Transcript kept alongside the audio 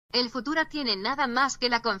El futuro tiene nada más que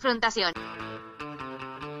la confrontación.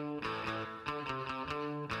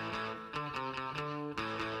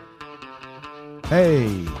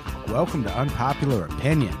 Hey, welcome to Unpopular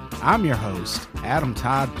Opinion. I'm your host, Adam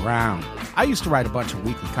Todd Brown. I used to write a bunch of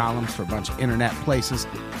weekly columns for a bunch of internet places,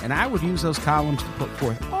 and I would use those columns to put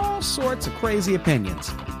forth all sorts of crazy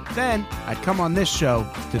opinions. Then, I'd come on this show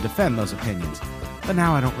to defend those opinions. But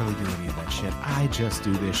now I don't really do any of that shit. I just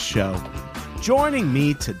do this show. Joining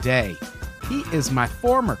me today, he is my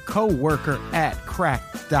former co-worker at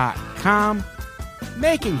Cracked.com,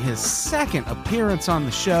 making his second appearance on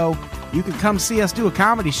the show. You can come see us do a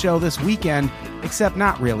comedy show this weekend, except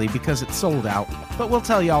not really because it's sold out, but we'll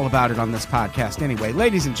tell you all about it on this podcast anyway.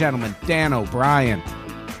 Ladies and gentlemen, Dan O'Brien.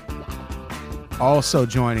 Also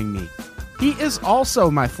joining me, he is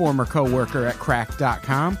also my former co-worker at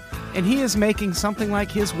Cracked.com, and he is making something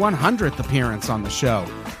like his 100th appearance on the show.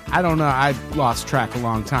 I don't know, I lost track a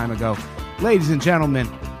long time ago. Ladies and gentlemen,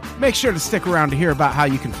 make sure to stick around to hear about how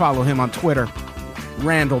you can follow him on Twitter,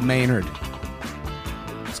 Randall Maynard.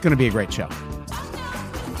 It's going to be a great show.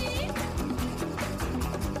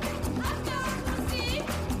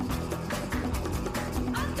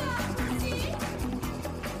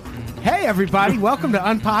 Hey, everybody. Welcome to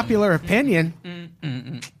Unpopular Opinion.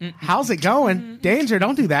 How's it going? Danger,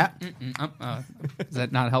 don't do that. Is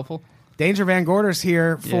that not helpful? Danger Van Gorder's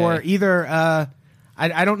here for either...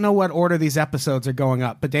 I don't know what order these episodes are going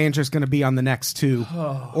up, but Danger's going to be on the next two.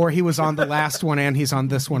 Or he was on the last one and he's on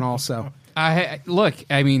this one also. Look,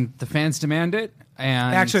 I mean, the fans demand it.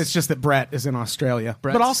 And actually, it's just that Brett is in Australia.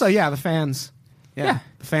 But also, the fans. Yeah.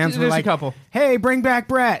 The fans were There's like, a couple. Hey, bring back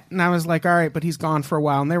Brett. And I was like, all right, but he's gone for a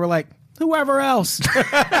while. And they were like, whoever else.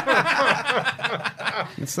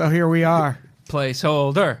 And so here we are.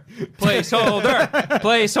 Placeholder.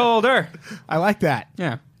 Placeholder. I like that.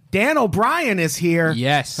 Yeah. Dan O'Brien is here.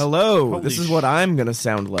 Yes. Hello. This is what I'm going to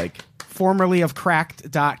sound like. Formerly of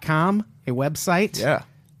Cracked.com, a website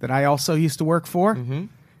that I also used to work for. Mm-hmm.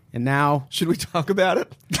 And now... Should we talk about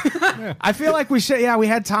it? I feel like we should. Yeah, we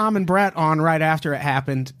had Tom and Brett on right after it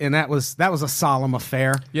happened, and that was a solemn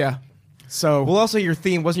affair. Yeah. So... Well, also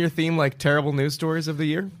wasn't your theme like terrible news stories of the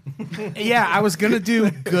year? Yeah, I was going to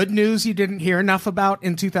do good news you didn't hear enough about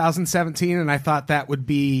in 2017, and I thought that would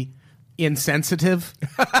be... insensitive.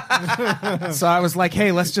 So I was like,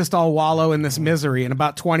 hey, let's just all wallow in this misery. And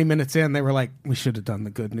about 20 minutes in, they were like, we should have done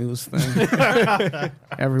the good news thing.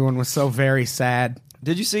 Everyone was so very sad.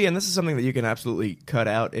 Did you see, and this is something that you can absolutely cut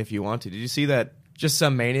out if you want to, did you see that just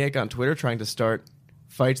some maniac on Twitter trying to start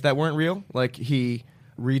fights that weren't real? Like, he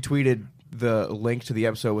retweeted the link to the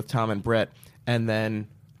episode with Tom and Brett, and then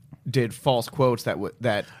did false quotes that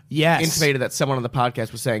intimated that someone on the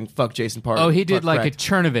podcast was saying "fuck Jason Parker." Oh, he did like Cracked. a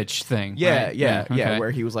Chernovich thing. Yeah, right? yeah,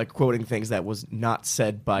 where he was like quoting things that was not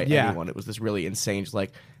said by anyone. It was this really insane,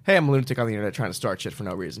 like, "Hey, I'm a lunatic on the internet trying to start shit for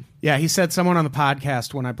no reason." Yeah, he said someone on the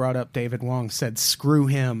podcast when I brought up David Wong said "screw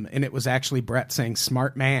him," and it was actually Brett saying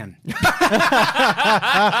 "smart man."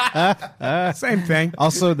 Same thing.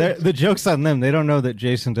 Also, the joke's on them. They don't know that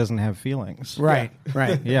Jason doesn't have feelings. Right.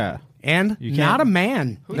 Yeah. And not a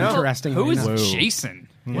man. Interesting. Who is Jason?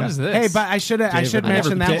 What is this? Hey, but I should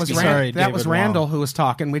mention that was Randall who was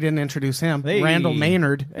talking. We didn't introduce him. Hey. Randall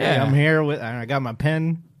Maynard. Hey, I'm here I got my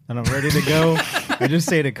pen and I'm ready to go. I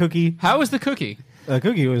just ate a cookie. How was the cookie? The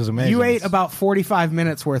cookie was amazing. You ate about 45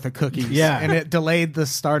 minutes worth of cookies. Yeah. And it delayed the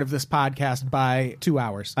start of this podcast by 2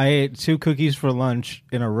 hours. I ate 2 cookies for lunch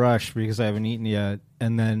in a rush because I haven't eaten yet.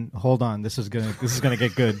 And then, hold on, this is gonna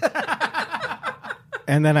get good.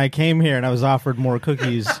 And then I came here and I was offered more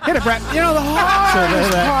cookies. Hit it, Brett. You know, the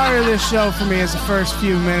hardest part of this show for me is the first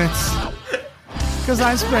few minutes. Because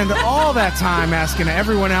I spend all that time asking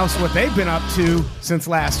everyone else what they've been up to since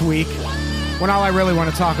last week, when all I really want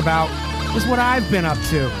to talk about is what I've been up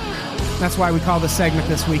to. That's why we call this segment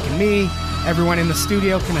This Week in Me. Everyone in the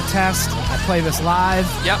studio can attest. I play this live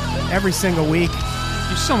every single week.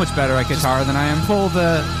 You're so much better at guitar than I am. Pull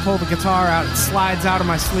the guitar out. It slides out of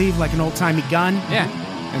my sleeve like an old-timey gun. Yeah.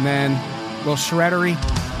 And then a little shreddery.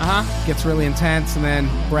 Gets really intense, and then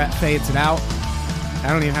Brett fades it out. I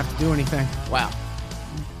don't even have to do anything. Wow.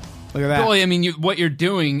 Look at that. Well, I mean, what you're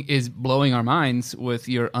doing is blowing our minds with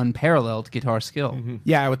your unparalleled guitar skill. Mm-hmm.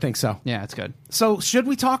 Yeah, I would think so. Yeah, it's good. So, should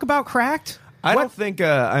we talk about Cracked? I don't think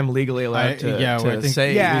I'm legally allowed to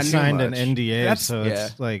say. Yeah, we signed much. an NDA, That's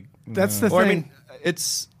it's like... That's the thing. Or, I mean,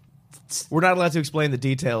 we're not allowed to explain the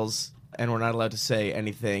details, and we're not allowed to say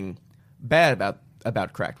anything bad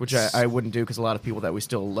about Cracked, which I wouldn't do because a lot of people that we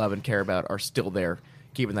still love and care about are still there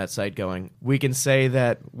keeping that site going. We can say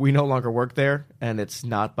that we no longer work there, and it's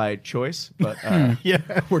not by choice, but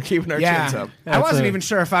we're keeping our chins up. I wasn't a- even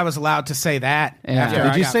sure if I was allowed to say that. Yeah. after Did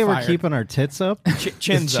I you got say we're fired. keeping our tits up?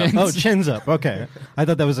 Chins up. Chins. Oh, chins up. Okay. I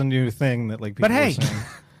thought that was a new thing that like people But hey, were saying.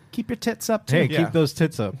 keep your tits up too. Hey, Yeah. keep those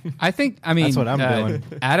tits up. I mean, That's what I'm doing.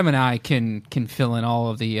 Adam and I can fill in all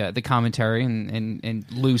of the commentary and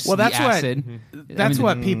loose Well, that's the acid. That's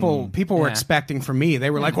what people were yeah. expecting from me. They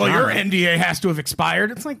were like, "Well, your NDA has to have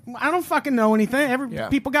expired." It's like I don't fucking know anything.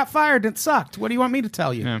 People got fired. It sucked. What do you want me to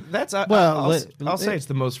tell you? Yeah. That's Well, I'll say it's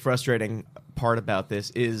the most frustrating part about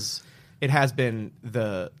this is it has been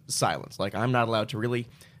the silence. Like I'm not allowed to really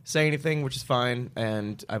say anything, which is fine,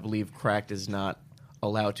 and I believe Cracked is not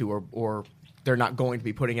allowed to, or they're not going to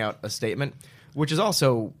be putting out a statement, which is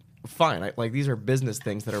also fine. Like these are business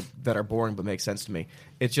things that are boring but make sense to me.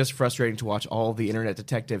 It's just frustrating to watch all the internet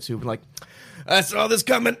detectives who've been like, I saw this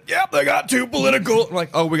coming. Yep, they got too political. I'm like,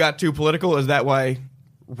 oh, we got too political. Is that why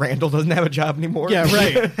Randall doesn't have a job anymore? Yeah,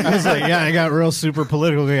 right. I was like, I got real super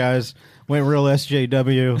political guys, went real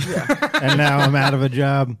SJW, and now I'm out of a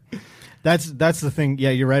job. That's the thing.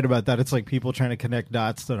 Yeah, you're right about that. It's like people trying to connect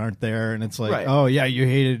dots that aren't there, and it's like, Right. oh yeah, you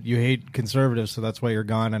hate conservatives, so that's why you're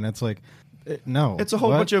gone. And it's like, no, It's a whole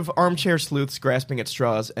what? bunch of armchair sleuths grasping at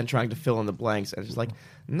straws and trying to fill in the blanks. And it's just like,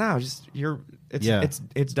 no,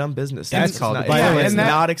 it's dumb business. That's It's called not, the it's, Yeah, it's and that-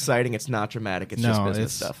 not exciting. It's not dramatic. It's just No, business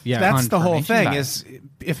it's stuff. yeah. That's the whole confirmation thing. bias. Is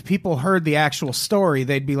if people heard the actual story,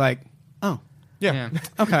 they'd be like, "Oh, Yeah.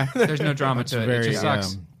 okay." There's no drama to it. It very, just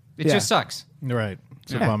sucks. It Yeah. just sucks. Right.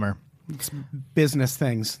 It's a Yeah. bummer. Business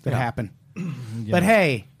things that happen. But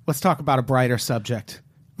hey, let's talk about a brighter subject.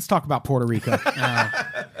 Let's talk about Puerto Rico.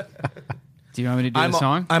 Do you want me to do the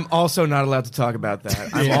song? I'm also not allowed to talk about that.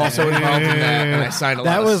 I'm also involved in that, and I signed a lot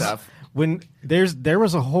That of was stuff. when there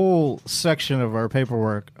was a whole section of our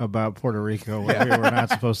paperwork about Puerto Rico where we were not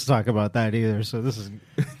supposed to talk about that either. So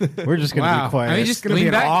we're just going to Wow. be quiet. I mean, It's just going to be lean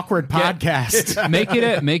an back. awkward Get- podcast.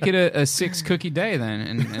 make it a 6 cookie day then,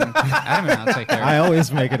 and Adam and I'll take care of it. I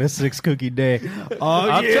always make it a 6 cookie day. Oh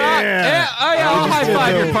Up top. Yeah, I'll high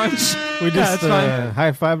five your punch. We just that's fine.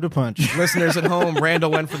 high five to punch. Listeners at home,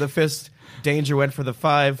 Randall went for the fist. Danger went for the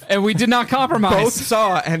 5. And we did not compromise. Both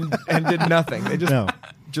saw and did nothing. They No.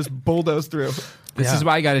 just bulldozed through. This is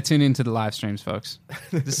why you got to tune into the live streams, folks.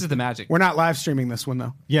 This is the magic. We're not live streaming this one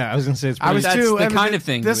though. Yeah, I was going to say it's I was That's too. the I mean, kind of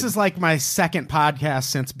thing This you would- is like my second podcast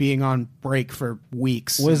since being on break for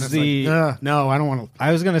weeks. Was And it's the- like, no, I don't want to.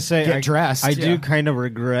 I was going to say Get dressed. I Yeah. do kind of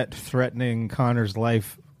regret threatening Connor's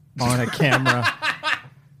life on a camera,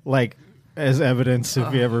 like as evidence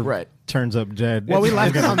if he ever right. turns up dead. Well, we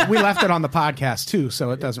left it on the podcast too,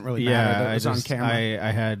 so it doesn't really matter that it was on camera.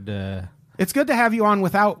 I had. It's good to have you on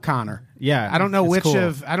without Connor. Yeah, I don't know it's which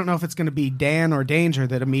cool. I don't know if it's going to be Dan or Danger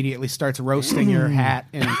that immediately starts roasting your hat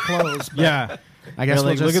and clothes. But Yeah. I guess They're we'll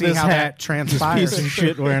like, just look at see this how hat. that This transpires. piece of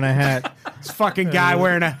shit wearing a hat. This fucking guy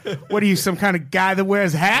wearing a. What are you, some kind of guy that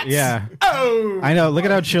wears hats? Yeah. Oh. I know. Look at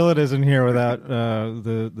how chill it is in here without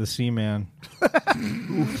the Seaman.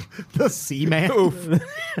 The Seaman.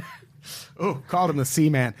 Oh, called him the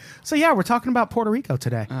Seaman. So yeah, we're talking about Puerto Rico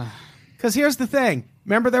today. Because here's the thing.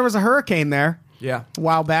 Remember there was a hurricane there Yeah. a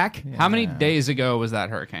while back? How many days ago was that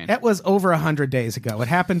hurricane? It was over 100 days ago. It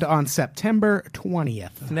happened on September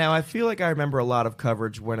 20th. Now, I feel like I remember a lot of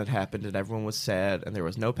coverage when it happened, and everyone was sad, and there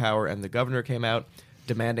was no power, and the governor came out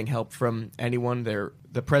demanding help from anyone.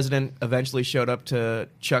 The president eventually showed up to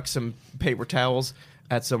chuck some paper towels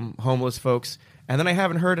at some homeless folks, and then I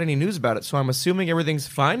haven't heard any news about it, so I'm assuming everything's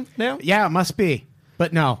fine now? Yeah, it must be.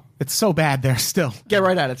 But no, it's so bad there still. Get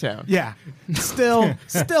right out of town. Yeah, still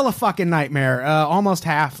a fucking nightmare. Almost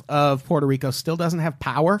half of Puerto Rico still doesn't have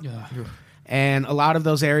power. And a lot of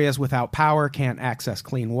those areas without power can't access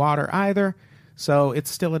clean water either. So it's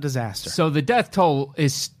still a disaster. So the death toll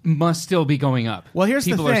must still be going up. Well, here's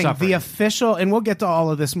People the are thing. suffering. The official, and we'll get to all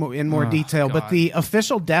of this in more detail, but God. the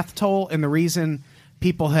official death toll and the reason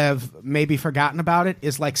people have maybe forgotten about it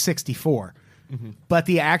is like 64. But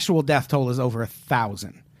the actual death toll is over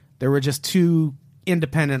 1,000. There were just 2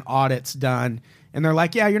 independent audits done. And they're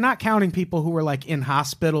like, yeah, you're not counting people who were like in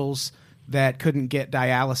hospitals that couldn't get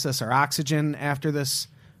dialysis or oxygen after this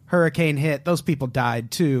hurricane hit. Those people died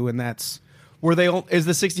too. And that's... Is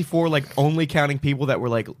the 64 like only counting people that were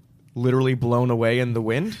like literally blown away in the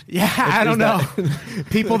wind? Yeah, I don't know.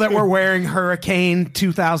 People that were wearing Hurricane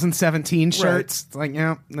 2017 shirts. It's like,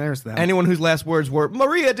 yeah, there's them. Anyone whose last words were,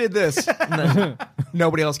 Maria did this. And then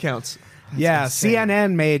nobody else counts. yeah, insane.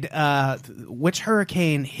 CNN made which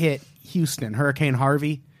hurricane hit Houston? Hurricane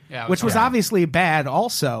Harvey, Yeah, it which was bad. obviously bad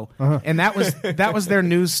also. And that was their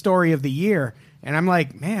news story of the year. And I'm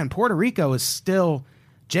like, man, Puerto Rico is still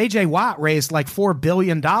J.J. Watt raised like $4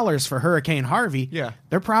 billion for Hurricane Harvey. Yeah.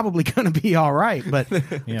 They're probably going to be all right, but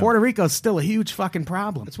Puerto Rico's still a huge fucking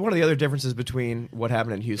problem. It's one of the other differences between what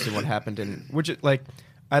happened in Houston, what happened in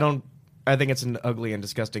I think it's an ugly and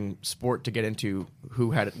disgusting sport to get into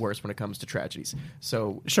who had it worse when it comes to tragedies.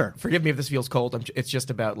 So Sure. forgive me if this feels cold. It's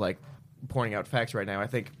just about like pointing out facts right now. I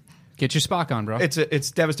think Get your Spock on, bro.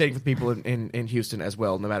 it's devastating for people in Houston as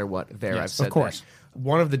well, no matter what. I've said of course. that.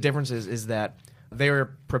 One of the differences is that they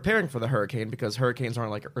were preparing for the hurricane because hurricanes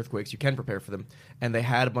aren't like earthquakes. You can prepare for them. And they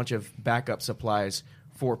had a bunch of backup supplies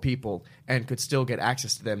for people and could still get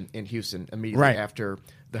access to them in Houston immediately Right. after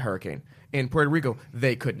the hurricane. In Puerto Rico,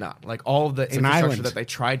 they could not. Like all of the an infrastructure island. that they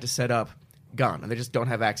tried to set up, gone. And they just don't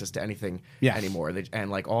have access to anything Yes. anymore. And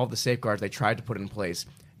like all of the safeguards they tried to put in place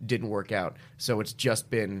didn't work out. So it's just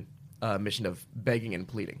been a mission of begging and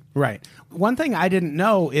pleading. Right. One thing I didn't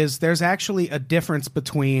know is there's actually a difference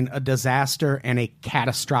between a disaster and a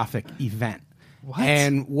catastrophic event. What?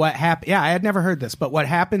 And what happened? Yeah, I had never heard this, but what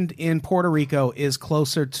happened in Puerto Rico is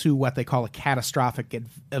closer to what they call a catastrophic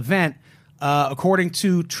event, according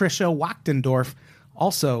to Tricia Wachtendorf,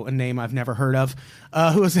 also a name I've never heard of,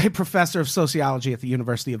 who is a professor of sociology at the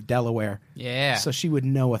University of Delaware. Yeah. So she would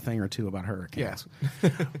know a thing or two about hurricanes.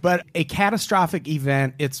 But a catastrophic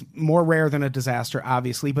event, it's more rare than a disaster,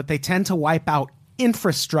 obviously, but they tend to wipe out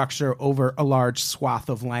infrastructure over a large swath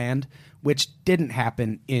of land, which didn't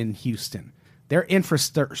happen in Houston. Their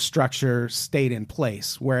infrastructure stayed in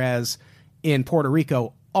place, whereas in Puerto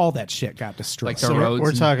Rico, all that shit got destroyed. Like the So roads we're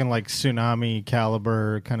and- talking like tsunami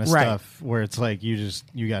caliber kind of Right. stuff, where it's like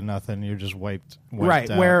you got nothing, you're just wiped Right,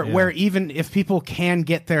 out. where even if people can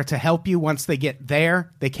get there to help you, once they get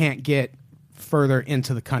there, they can't get further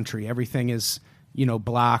into the country. Everything is,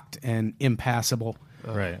 blocked and impassable.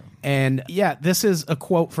 right. And yeah, this is a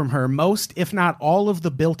quote from her. Most, if not all of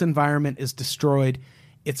the built environment is destroyed.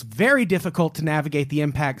 It's very difficult to navigate the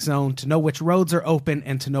impact zone, to know which roads are open,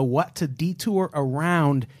 and to know what to detour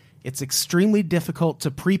around. It's extremely difficult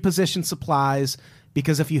to pre-position supplies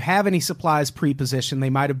because if you have any supplies pre-positioned,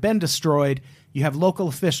 they might have been destroyed. You have local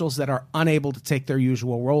officials that are unable to take their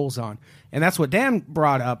usual roles on. And that's what Dan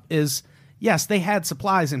brought up is, yes, they had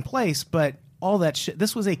supplies in place, but all that shit,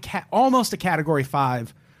 this was almost a Category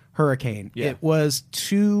 5 hurricane. Yeah. It was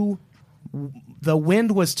the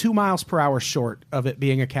wind was 2 miles per hour short of it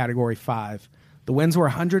being a Category 5. The winds were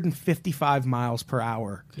 155 miles per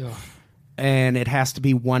hour. And it has to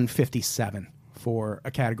be 157 for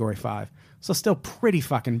a Category 5. So still pretty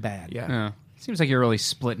fucking bad. Yeah. Yeah. Seems like you're really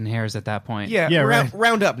splitting hairs at that point. Yeah, Yeah, right.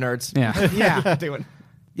 round up, nerds. Yeah. Yeah. Doing.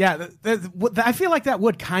 Yeah, I feel like that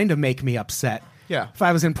would kind of make me upset. Yeah. If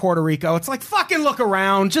I was in Puerto Rico, it's like, fucking look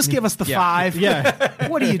around. Just give us the 5. Yeah.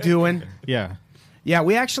 What are you doing? Yeah. Yeah,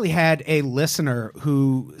 we actually had a listener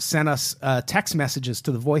who sent us text messages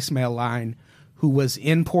to the voicemail line who was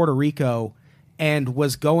in Puerto Rico and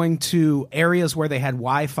was going to areas where they had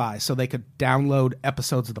Wi-Fi so they could download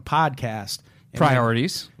episodes of the podcast. And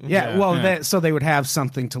Priorities. Yeah, well, so they would have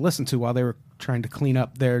something to listen to while they were trying to clean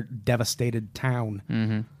up their devastated town.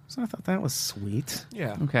 Mm-hmm. So I thought that was sweet.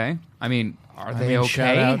 Yeah. Okay. I mean, are they mean, okay?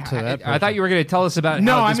 shout out to that I thought you were going to tell us about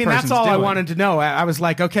No, how I this mean, that's person's all I doing. wanted to know. I was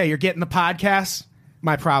like, okay, you're getting the podcast.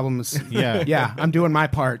 My problems. Yeah. Yeah, I'm doing my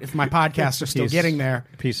part. If my podcasts are still Peace. getting there.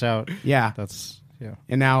 Peace out. Yeah. That's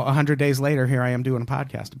And now 100 days later, here I am doing a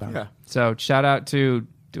podcast about Yeah. it. So shout out to,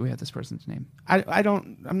 do we have this person's name? I'm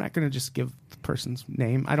not going to just give the person's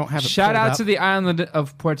name. I don't have it. Shout pulled out up. to the island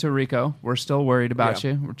of Puerto Rico. We're still worried about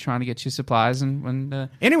Yeah. you. We're trying to get you supplies and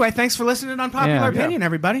Anyway, thanks for listening to Unpopular Yeah. Opinion,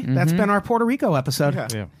 everybody. That's been our Puerto Rico episode. Yeah.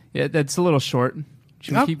 yeah. yeah, that's a little short.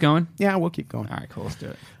 Should we Oh. keep going? Yeah, we'll keep going. All right, cool. Let's do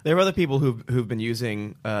it. There are other people who've been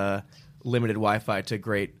using limited Wi-Fi to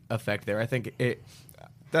great effect there. I think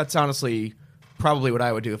that's honestly probably what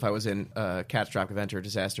I would do if I was in a catastrophic event or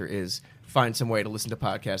disaster, is find some way to listen to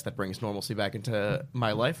podcasts that brings normalcy back into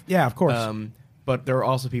my life. Yeah, of course. But there are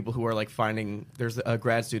also people who are like finding, there's a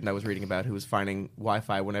grad student I was reading about who is finding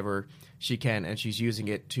Wi-Fi whenever she can, and she's using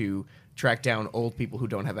it to track down old people who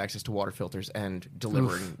don't have access to water filters and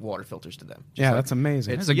delivering water filters to them. Just Yeah, that's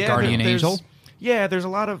amazing. That's a guardian angel. Yeah, there's a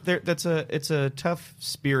lot of it's a tough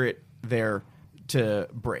spirit there to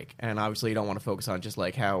break, and obviously you don't want to focus on just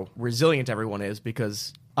like how resilient everyone is,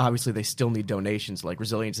 because obviously they still need donations. Like,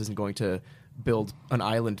 resilience isn't going to build an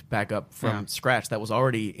island back up from scratch that was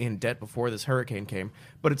already in debt before this hurricane came.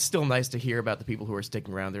 But it's still nice to hear about the people who are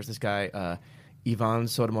sticking around. There's this guy, Ivan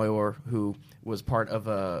Sotomayor, who was part of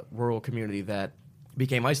a rural community that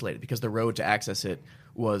became isolated because the road to access it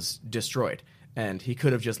was destroyed, and he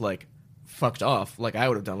could have just like fucked off like I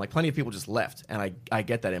would have done. Like plenty of people just left, and I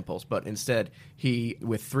get that impulse. But instead, he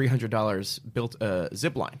with $300 built a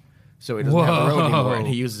zip line, so he doesn't have a road anymore, and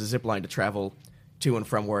he uses a zip line to travel to and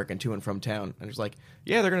from work and to and from town. And it's like,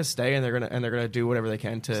 yeah, they're gonna stay and they're gonna do whatever they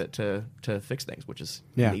can to fix things, which is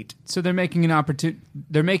neat. So they're making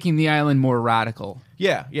They're making the island more radical.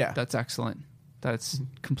 Yeah. That's excellent. That's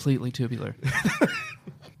completely tubular.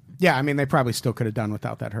 Yeah, I mean, they probably still could have done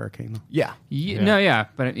without that hurricane. Though. Yeah. No, yeah,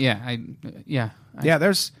 but yeah,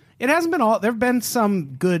 It hasn't been all. There've been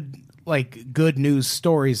some good news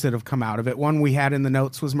stories that have come out of it. One we had in the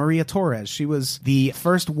notes was Maria Torres. She was the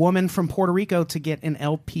first woman from Puerto Rico to get an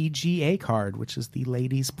LPGA card, which is the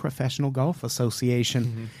Ladies Professional Golf Association.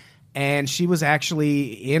 Mm-hmm. And she was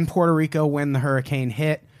actually in Puerto Rico when the hurricane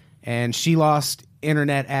hit, and she lost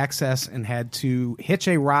internet access and had to hitch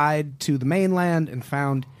a ride to the mainland and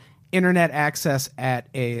found internet access at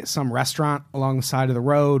some restaurant along the side of the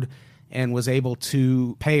road, and was able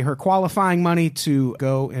to pay her qualifying money to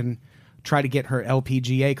go and try to get her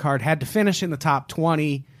LPGA card. Had to finish in the top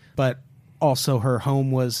 20, but also her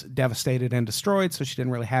home was devastated and destroyed, so she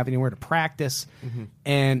didn't really have anywhere to practice. Mm-hmm.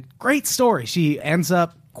 And great story. She ends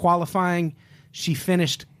up qualifying. She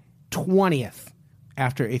finished 20th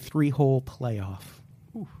after a 3-hole playoff.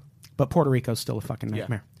 Ooh. But Puerto Rico's still a fucking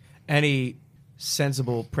nightmare. Yeah. Any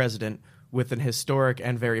sensible president with an historic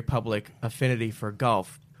and very public affinity for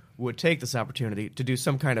golf would take this opportunity to do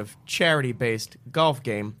some kind of charity-based golf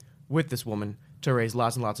game with this woman to raise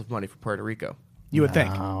lots and lots of money for Puerto Rico. You would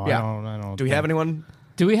think. Yeah. I don't Do we have anyone?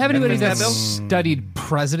 Do we have anybody that that's bill? studied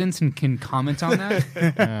presidents and can comment on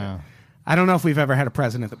that? I don't know if we've ever had a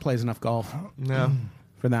president that plays enough golf. No.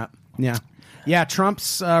 For that. Yeah. Yeah,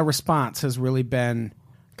 Trump's response has really been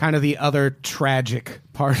kind of the other tragic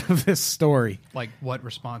part of this story. Like what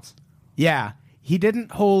response? Yeah. He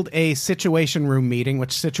didn't hold a situation room meeting,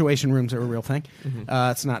 which situation rooms are a real thing.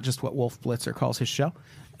 Mm-hmm. It's not just what Wolf Blitzer calls his show.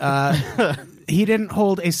 He didn't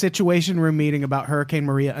hold a situation room meeting about Hurricane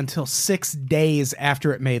Maria until 6 days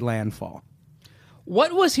after it made landfall.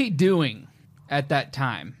 What was he doing at that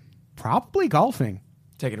time? Probably golfing.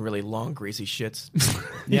 Taking really long, greasy shits.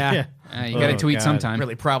 Yeah. You got to tweet God. sometime.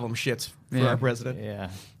 Really problem shits for our president. Yeah.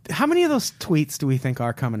 How many of those tweets do we think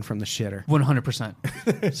are coming from the shitter?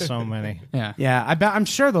 100%. So many. Yeah. Yeah, I'm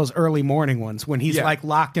sure those early morning ones when he's like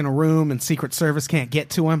locked in a room and Secret Service can't get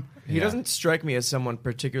to him. He doesn't strike me as someone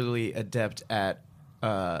particularly adept at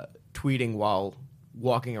tweeting while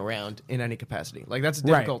walking around in any capacity. Like that's a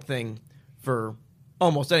difficult thing for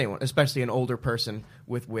almost anyone, especially an older person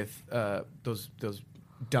with those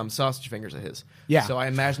dumb sausage fingers of his. Yeah. So I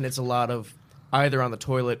imagine it's a lot of either on the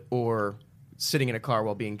toilet or sitting in a car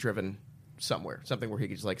while being driven somewhere, something where he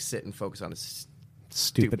could just like sit and focus on his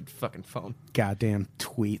stupid fucking phone. Goddamn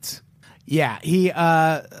tweets. Yeah,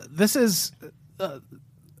 this is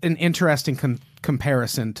an interesting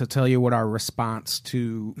comparison to tell you what our response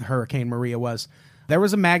to Hurricane Maria was. There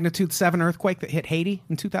was a magnitude 7 earthquake that hit Haiti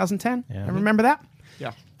in 2010. Yeah. I remember that.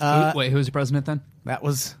 Yeah. Wait, who was the president then? That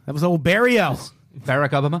was old Barrio. Barack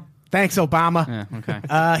Obama? Thanks, Obama. Yeah,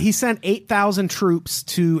 okay. He sent 8,000 troops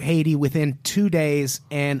to Haiti within 2 days,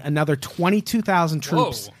 and another 22,000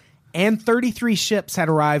 troops and 33 ships had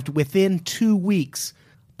arrived within 2 weeks.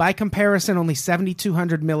 By comparison, only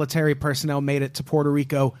 7,200 military personnel made it to Puerto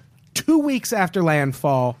Rico 2 weeks after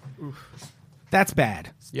landfall. That's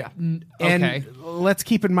bad. Yeah. And let's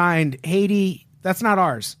keep in mind, Haiti, that's not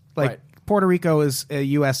ours. Like, Puerto Rico is a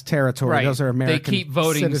U.S. territory. Right. Those are American They keep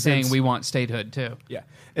voting citizens. saying we want statehood, too. Yeah.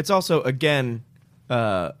 It's also, again,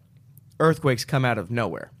 earthquakes come out of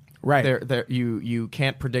nowhere. Right. You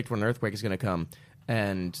can't predict when an earthquake is going to come,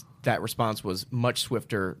 and that response was much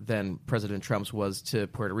swifter than President Trump's was to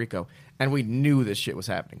Puerto Rico. And we knew this shit was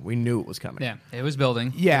happening. We knew it was coming. Yeah, it was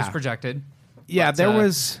building. Yeah. It was projected. Yeah, But, there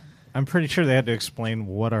was... I'm pretty sure they had to explain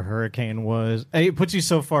what a hurricane was. It puts you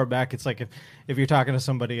so far back. It's like if you're talking to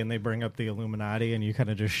somebody and they bring up the Illuminati and you kind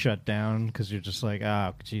of just shut down because you're just like,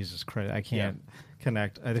 oh, Jesus Christ, I can't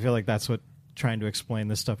connect. I feel like that's what trying to explain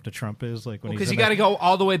this stuff to Trump is like. Because you got to go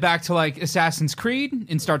all the way back to like Assassin's Creed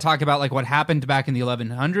and start talking about like what happened back in the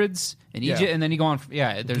 1100s in Egypt, and then you go on.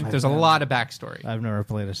 There's a lot of backstory. I've never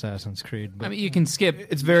played Assassin's Creed. But I mean, you can skip.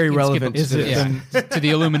 It's very relevant. To the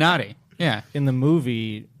Illuminati. Yeah. In the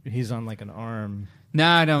movie, he's on like an arm. No,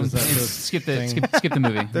 I don't. Is that the Skip thing? the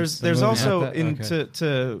movie. There's movie also like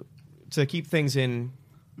that? to keep things in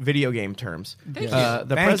video game terms. Thank you. The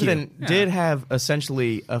Thank president you. did have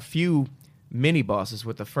essentially a few mini bosses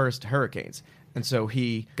with the first hurricanes, and so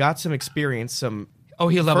he got some experience, some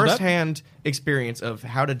he leveled up? first-hand experience of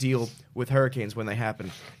how to deal with hurricanes when they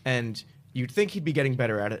happen. And you'd think he'd be getting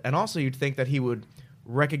better at it, and also you'd think that he would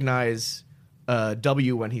recognize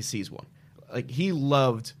W when he sees one. Like, he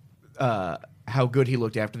loved how good he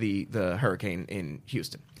looked after the hurricane in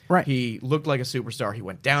Houston. Right. He looked like a superstar. He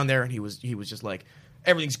went down there and he was just like,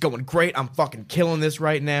 everything's going great. I'm fucking killing this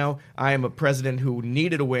right now. I am a president who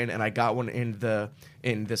needed a win, and I got one in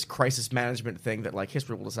this crisis management thing that, like,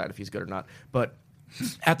 history will decide if he's good or not. But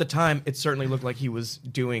at the time, it certainly looked like he was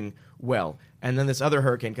doing well. And then this other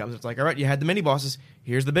hurricane comes. It's like, all right, you had the mini bosses.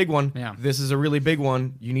 Here's the big one. Yeah. This is a really big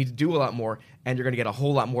one. You need to do a lot more, and you're going to get a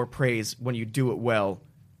whole lot more praise when you do it well.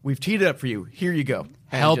 We've teed it up for you. Here you go.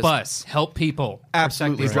 And Help just us. Help people.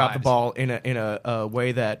 absolutely Protect drop the lives. ball in a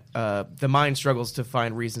way that the mind struggles to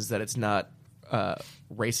find reasons that it's not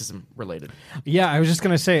racism related. Yeah, I was just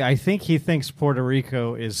gonna say, I think he thinks Puerto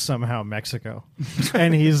Rico is somehow Mexico,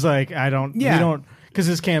 and he's like, I don't, Yeah. we don't, because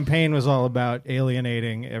his campaign was all about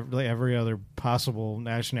alienating every other possible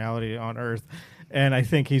nationality on Earth, and I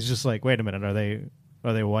think he's just like, wait a minute, are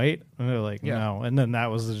they white? And they're like, Yeah. no, and then that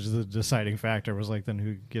was the deciding factor. Was like, then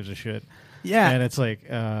who gives a shit? Yeah. And it's like,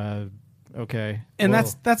 okay, And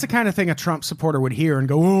well, that's the kind of thing a Trump supporter would hear and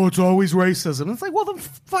go, "Oh, it's always racism." It's like, well, then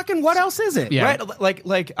fucking what else is it? Yeah. Right?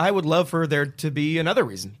 Like I would love for there to be another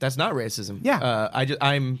reason. That's not racism. Yeah.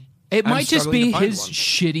 I'm. It I'm might just struggling be to find his one.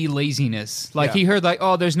 shitty laziness. Like Yeah. he heard like,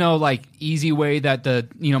 oh, there's no like easy way that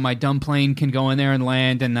my dumb plane can go in there and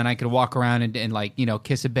land, and then I could walk around and like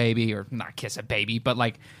kiss a baby, or not kiss a baby, but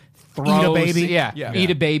like throw baby? Yeah, Yeah. eat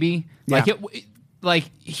a baby. Like Yeah. like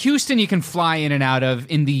Houston, you can fly in and out of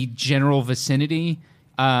in the general vicinity,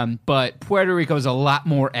 but Puerto Rico is a lot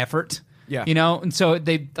more effort. Yeah. And so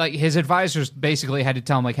they like his advisors basically had to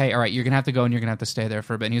tell him like, hey, all right, you're gonna have to go and you're gonna have to stay there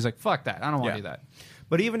for a bit. And he was like, fuck that, I don't want to do that.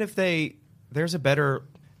 But even if there's a better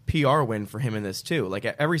PR win for him in this too. Like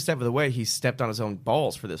at every step of the way, he stepped on his own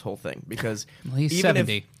balls for this whole thing because Well, he's even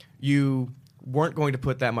 70. if you weren't going to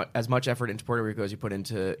put as much effort into Puerto Rico as you put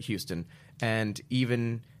into Houston, and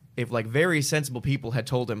even if like very sensible people had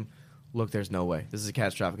told him, look, there's no way, this is a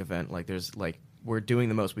catastrophic event. Like there's like we're doing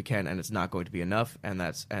the most we can, and it's not going to be enough, and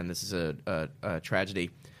this is a tragedy,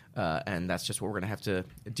 and that's just what we're going to have to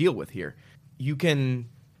deal with here. You can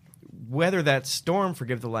weather that storm,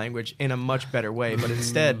 forgive the language, in a much better way. But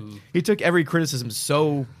instead, he took every criticism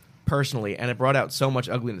so personally, and it brought out so much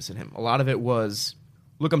ugliness in him. A lot of it was,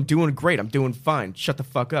 look, I'm doing great. I'm doing fine. Shut the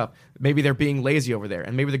fuck up. Maybe they're being lazy over there,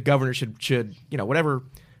 and maybe the governor should whatever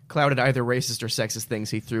clouded either racist or sexist things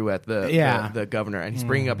he threw at the governor. And he's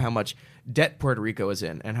bringing up how much debt Puerto Rico is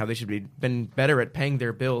in and how they should be been better at paying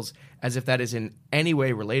their bills, as if that is in any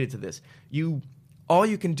way related to this. All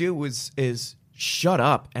you can do is shut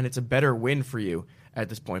up, and it's a better win for you at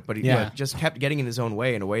this point. But he just kept getting in his own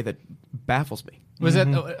way in a way that baffles me. Was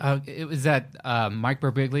that Mike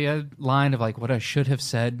Birbiglia line of like, what I should have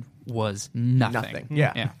said was nothing.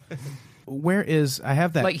 Yeah. Where is I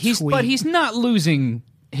have that Like tweet. but he's not losing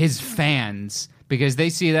his fans because they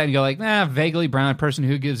see that and go like, vaguely brown person,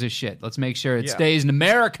 who gives a shit? Let's make sure it Yeah. stays in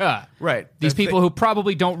America. Right. These people who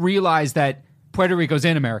probably don't realize that Puerto Rico's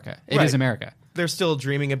in America. It is Right. America. They're still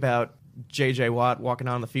dreaming about J.J. Watt walking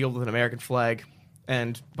on the field with an American flag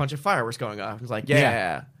and a bunch of fireworks going off. It's like,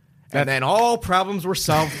 yeah. And then all problems were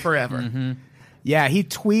solved forever. Yeah, he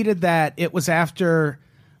tweeted that it was after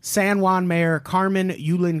San Juan Mayor Carmen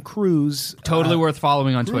Yulin Cruz. Totally worth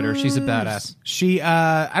following on Twitter. She's a badass. She,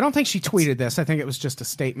 I don't think she tweeted this. I think it was just a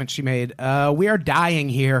statement she made. We are dying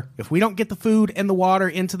here. If we don't get the food and the water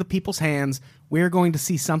into the people's hands, we're going to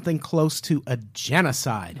see something close to a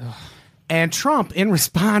genocide. And Trump, in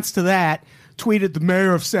response to that, tweeted, the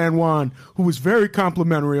mayor of San Juan, who was very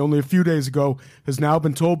complimentary only a few days ago, has now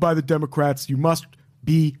been told by the Democrats, you must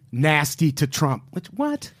be nasty to Trump. Which,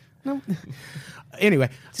 what? No. Anyway.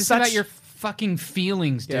 It's about your fucking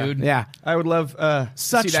feelings, dude. Yeah. I would love to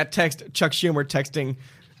see that text, Chuck Schumer texting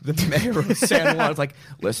the mayor of San Juan. It's like,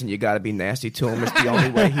 listen, you got to be nasty to him. It's the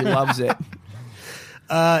only way he loves it.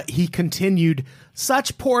 He continued,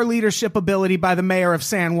 such poor leadership ability by the mayor of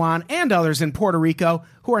San Juan and others in Puerto Rico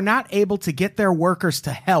who are not able to get their workers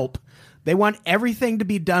to help. They want everything to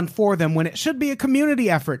be done for them when it should be a community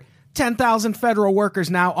effort. 10,000 federal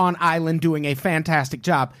workers now on island doing a fantastic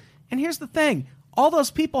job. And here's the thing. All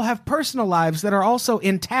those people have personal lives that are also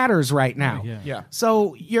in tatters right now. Yeah.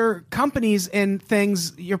 So your companies and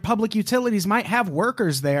things, your public utilities might have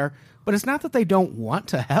workers there, but it's not that they don't want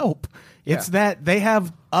to help. It's that they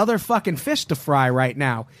have other fucking fish to fry right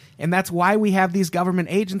now. And that's why we have these government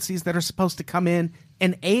agencies that are supposed to come in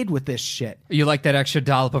and aid with this shit. You like that extra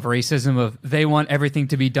dollop of racism of they want everything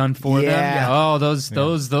to be done for Yeah. them. Oh,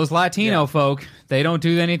 those Latino folk, they don't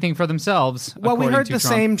do anything for themselves. Well, we according heard to the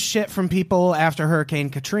Trump. same shit from people after Hurricane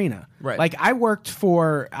Katrina. Right. Like I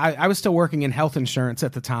was still working in health insurance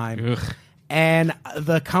at the time. Ugh. And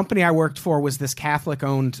the company I worked for was this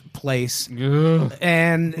Catholic-owned place. Ugh.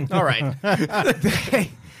 And All right.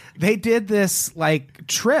 they did this like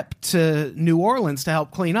trip to New Orleans to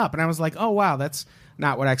help clean up, and I was like, oh wow, that's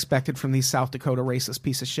not what I expected from these South Dakota racist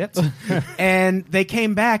piece of shits. And they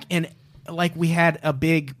came back, and like we had a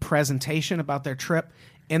big presentation about their trip,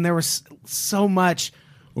 and there was so much,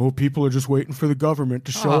 oh, people are just waiting for the government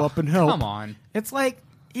to show Oh, up and help. Come on. It's like,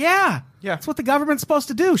 yeah, Yeah. that's what the government's supposed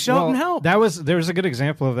to do, show up and help. There was a good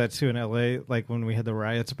example of that too in LA, like when we had the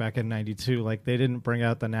riots back in '92. Like they didn't bring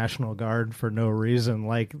out the National Guard for no reason.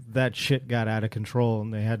 Like that shit got out of control,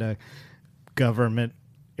 and they had a government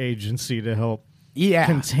agency to help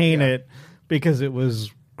contain it because it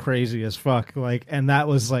was crazy as fuck. Like, and that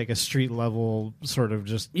was like a street level sort of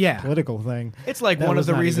just political thing. It's like That one of was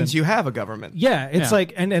the not reasons even- you have a government. Yeah, it's Yeah.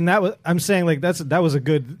 like, and that was, I'm saying like that was a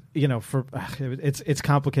good, for it's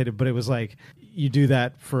complicated, but it was like you do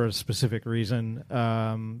that for a specific reason.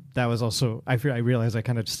 That was also I realized I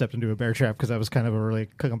kind of stepped into a bear trap because that was kind of a really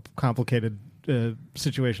complicated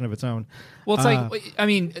situation of its own. Well, it's like, I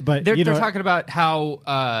mean, but, they're you know- talking about how,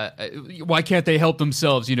 why can't they help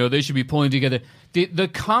themselves? They should be pulling together. The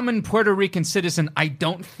common Puerto Rican citizen, I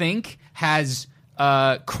don't think, has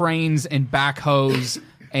cranes and backhoes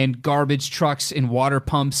and garbage trucks and water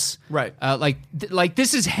pumps. Right. Like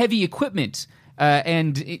this is heavy equipment.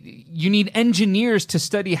 And you need engineers to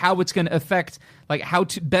study how it's going to affect, like how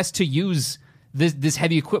to best to use this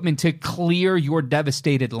heavy equipment to clear your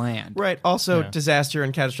devastated land. Right. Also, disaster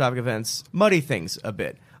and catastrophic events muddy things a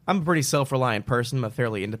bit. I'm a pretty self-reliant person. I'm a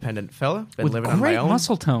fairly independent fella. Been With living on my great own.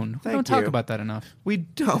 muscle tone. We Thank don't talk you. about that enough. We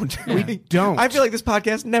don't. We don't. I feel like this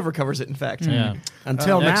podcast never covers it, in fact. Yeah.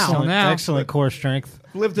 Until now. Excellent, now. excellent core strength.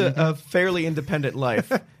 Lived a fairly independent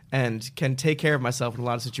life and can take care of myself in a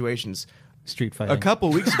lot of situations. Street fighting. A couple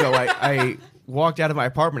weeks ago, I walked out of my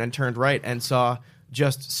apartment and turned right and saw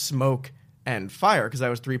just smoke and fire because I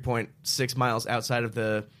was 3.6 miles outside of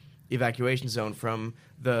the evacuation zone from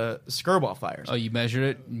the Skirball fires. Oh, you measured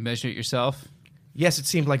it? You measured it yourself? Yes, it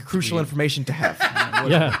seemed like crucial information to have.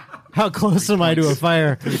 Yeah. How close am I to a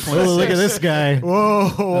fire? Oh, look at this guy.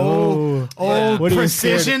 Whoa. Oh, what are you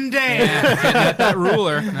scared? Precision Dan. That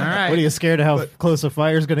ruler. All right. What are you scared of how close a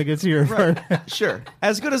fire is going to get to your apartment? Sure.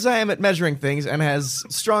 As good as I am at measuring things and as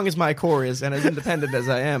strong as my core is and as independent as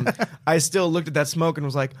I am, I still looked at that smoke and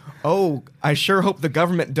was like, oh, I sure hope the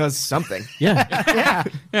government does something. Yeah.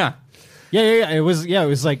 Yeah. Yeah. It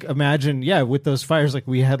was like, imagine, with those fires, like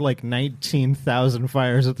we had like 19,000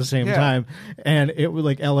 fires at the same Yeah. time, and it was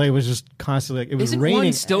like LA was just constantly like it was Isn't raining.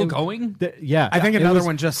 one still It- going? Yeah, I think It another was-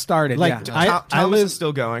 one just started. like, yeah. I Thomas live- is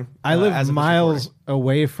still going. I as live of this miles recording.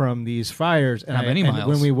 away from these fires, and How many and miles?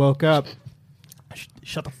 when we woke up.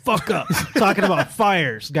 Shut the fuck up! Talking about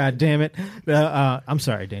fires, god damn it! I'm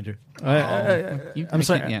sorry, Danger. I'm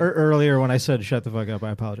sorry. Earlier when I said shut the fuck up, I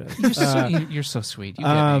apologize. You're so sweet. You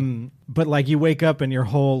get me. But like you wake up and your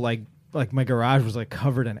whole like my garage was like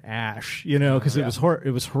covered in ash, because it was it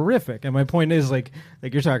was horrific. And my point is like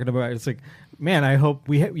you're talking about, it's like, man, I hope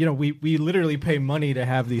we we literally pay money to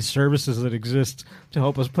have these services that exist to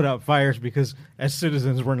help us put out fires, because as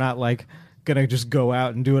citizens we're not like gonna just go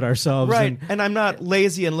out and do it ourselves. Right. And I'm not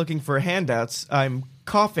lazy and looking for handouts. I'm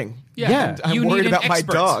coughing. Yeah. And I'm You worried need an about my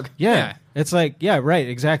expert. dog. Yeah. It's like, right,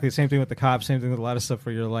 exactly. Same thing with the cops, same thing with a lot of stuff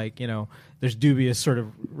where you're like, there's dubious sort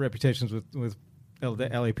of reputations with the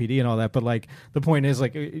LAPD and all that. But like, the point is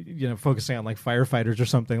like, focusing on like firefighters or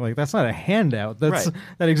something, like that's not a handout. That's Right.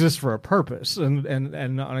 that exists for a purpose. And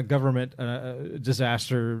on a government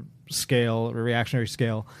disaster scale, or reactionary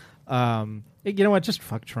scale, you know what? Just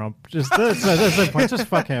fuck Trump. Just that's the point. Just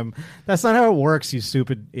fuck him. That's not how it works. You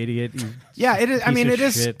stupid idiot. You Yeah, it is. I piece mean, of it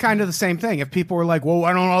is shit. kind of the same thing. If people were like, well,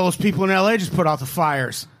 why don't all those people in LA just put out the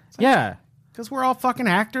fires? Yeah. Because we're all fucking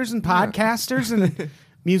actors and podcasters and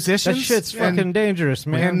musicians. That shit's fucking dangerous,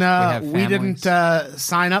 man. And have we didn't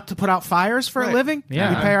sign up to put out fires for a Right. living. Yeah.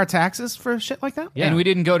 We pay our taxes for shit like that. Yeah. And we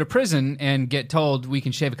didn't go to prison and get told we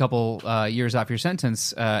can shave a couple years off your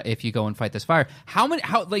sentence if you go and fight this fire.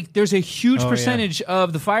 There's a huge Oh, percentage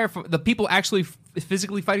of the people actually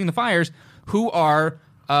physically fighting the fires who are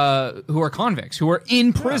convicts, who are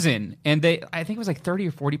in prison, and I think it was like 30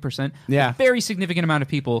 or 40%. Yeah. A very significant amount of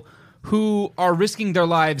people who are risking their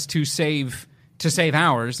lives to save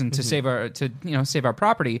ours and to save our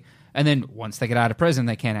property. And then once they get out of prison,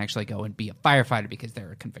 they can't actually go and be a firefighter because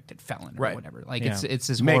they're a convicted felon or Right. whatever. Like Yeah. it's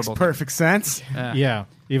this Makes horrible perfect sense. Yeah,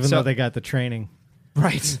 even So- though they got the training. thing.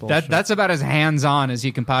 Right. That's about as hands-on as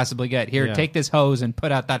you can possibly get. Here, Yeah. take this hose and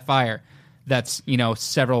put out that fire. That's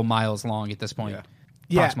several miles long at this point.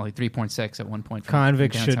 Yeah. Approximately 3.6 at one point. from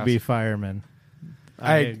Convicts Dan's should house. be firemen.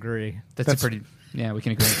 I agree. That's a pretty. Yeah, we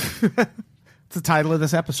can agree. It's the title of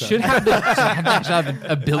this episode. Should have the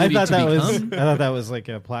ability I thought to that become. I thought that was like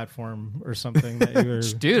a platform or something that you were.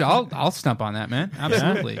 Dude, I'll stump on that, man.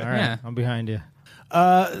 Absolutely. All right, Yeah. I'm behind you.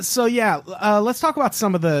 So let's talk about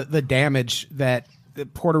some of the damage that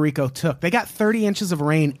Puerto Rico took. They got 30 inches of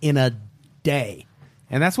rain in a day,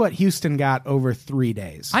 and that's what Houston got over 3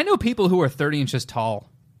 days. I know people who are 30 inches tall.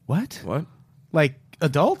 What? What? Like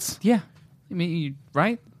adults? Yeah. I mean,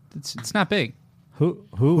 right? It's not big. Who?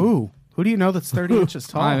 Who do you know that's 30 inches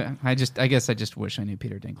tall? I guess I just wish I knew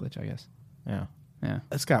Peter Dinklage, I guess. Yeah. Yeah.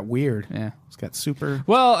 It's got weird. Yeah. It's got super.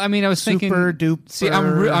 Well, I mean, I was thinking. Super duper See,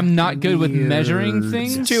 I'm not good with weird. measuring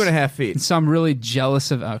things. 2.5 feet. So I'm really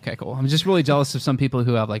jealous of. Okay, cool. I'm just really jealous of some people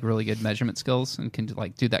who have like really good measurement skills and can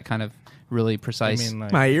like do that kind of really I precise. mean,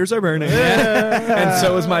 like, My ears are burning. And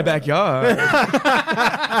so is my backyard.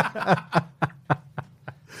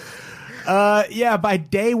 By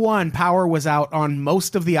day one, power was out on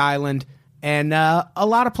most of the island, and a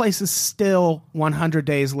lot of places still 100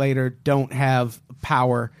 days later don't have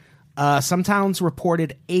power. Some towns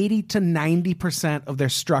reported 80 to 90% of their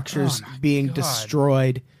structures being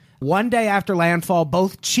destroyed. One day after landfall,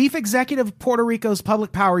 both chief executive of Puerto Rico's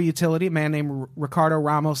public power utility, a man named Ricardo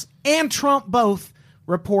Ramos, and Trump both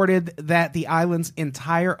reported that the island's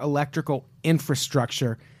entire electrical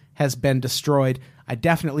infrastructure has been destroyed. I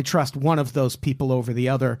definitely trust one of those people over the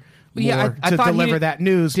other more I to thought deliver that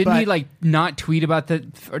news. Didn't but he like not tweet about that?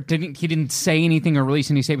 Or he didn't say anything or release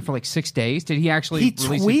any statement for like 6 days? Did he actually? he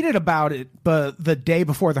release tweeted about it the day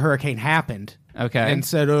before the hurricane happened. Okay. And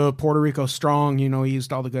said, Puerto Rico's strong. He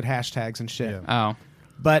used all the good hashtags and shit. Oh,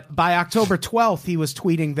 But by October 12th, he was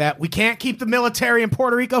tweeting that we can't keep the military in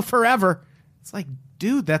Puerto Rico forever. It's like,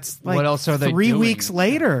 dude, that's like What else are they 3 doing? weeks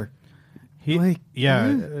later. we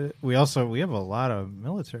have a lot of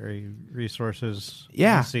military resources.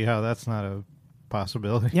 Yeah. I don't see how that's not a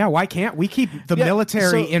possibility. Yeah, why can't we keep the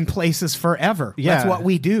military in places forever? Yeah. That's what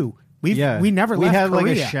we do. We never left had Korea.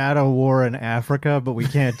 like a shadow war in Africa, but we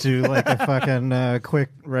can't do like a fucking quick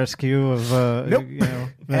rescue of Nope.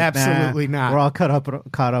 Absolutely not. We're all caught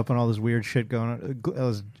up on all this weird shit going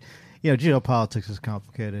on. Geopolitics is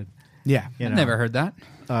complicated. Yeah. I've never heard that.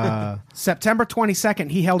 September 22nd,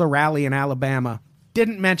 he held a rally in Alabama.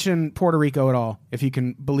 Didn't mention Puerto Rico at all, if you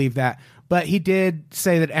can believe that. But he did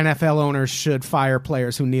say that NFL owners should fire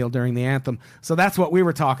players who kneel during the anthem. So that's what we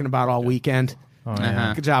were talking about all weekend. Oh,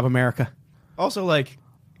 yeah. Good job, America. Also, like,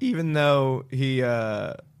 even though he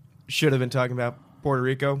should have been talking about Puerto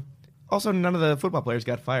Rico, also none of the football players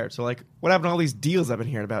got fired. So, like, what happened to all these deals I've been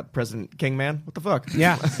hearing about President Kingman? What the fuck?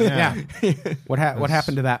 Yeah. What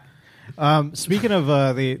happened to that? Speaking of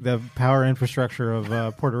the power infrastructure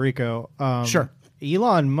of Puerto Rico, Sure.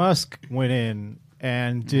 Elon Musk went in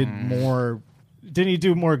and did more. Didn't he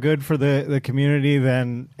do more good for the community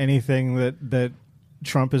than anything that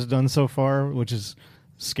Trump has done so far? Which is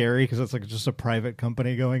scary because it's like just a private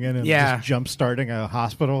company going in and just jump starting a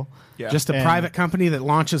hospital. Yeah. Just a And- private company that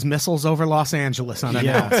launches missiles over Los Angeles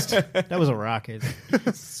unannounced. That was a rocket.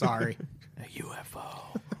 Sorry.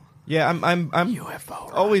 Yeah, I'm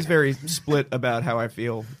always very split about how I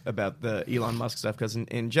feel about the Elon Musk stuff because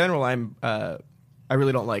in general I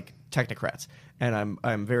really don't like technocrats, and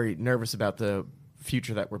I'm very nervous about the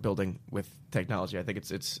future that we're building with technology. I think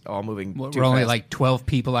it's all moving too We're only fast. like 12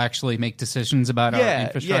 people actually make decisions about our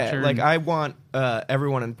infrastructure. Yeah, like I want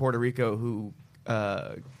everyone in Puerto Rico who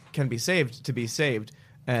can be saved to be saved,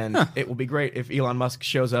 and it will be great if Elon Musk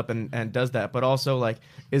shows up and does that. But also, like,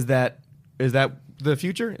 is that the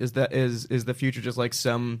future? Is the future just like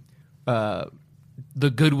some the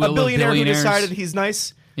goodwill a billionaire of who billionaires. decided he's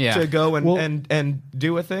nice Yeah. to go Well- and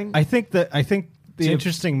do a thing? I think the To-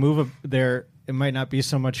 interesting move there, it might not be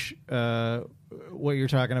so much what you're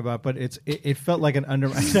talking about, but it felt like an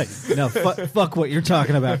fuck what you're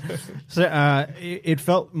talking about. So it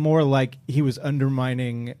felt more like he was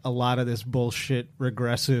undermining a lot of this bullshit,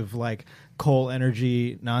 regressive, like coal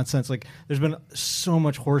energy nonsense. Like there's been so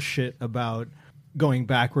much horse shit about going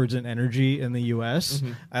backwards in energy in the U.S.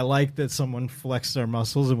 Mm-hmm. I like that someone flexed their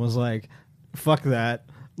muscles and was like, fuck that.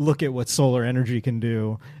 Look at what solar energy can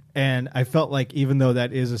do. And I felt like even though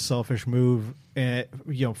that is a selfish move,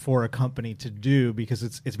 for a company to do because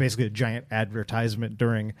it's basically a giant advertisement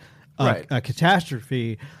during Right. a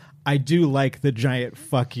catastrophe, I do like the giant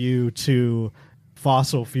fuck you to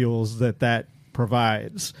fossil fuels that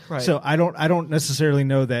provides. Right. So I don't necessarily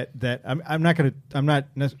know that I'm not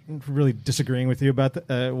really disagreeing with you about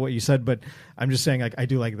what you said, but I'm just saying like I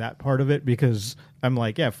do like that part of it because I'm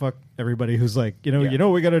like, yeah, fuck everybody who's like, you know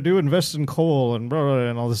what we got to do, invest in coal and blah, blah, blah,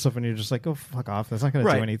 and all this stuff, and you're just like, oh, fuck off, that's not going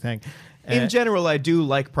to do anything. In general, I do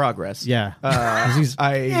like progress. Yeah.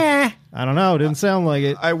 I don't know, it didn't sound like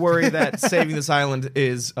it. I worry that saving this island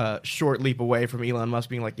is a short leap away from Elon Musk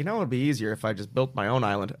being like, it'd be easier if I just built my own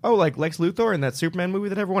island. Oh, like Lex Luthor in that Superman movie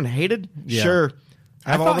that everyone hated? Yeah. Sure.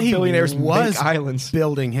 Have all the billionaires was make islands.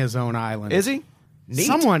 building his own island. Is he? Neat.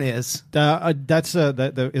 Someone is. That's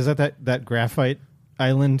is that graphite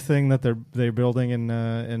island thing that they're building in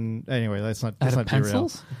anyway, let's not derail.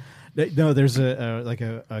 Pencils? No, there's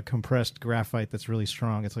a compressed graphite that's really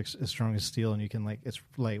strong. It's like as strong as steel, and you can it's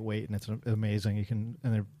lightweight and it's amazing. And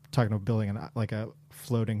they're talking about building a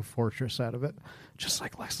floating fortress out of it, just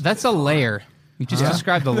like Lex. That's a layer. You just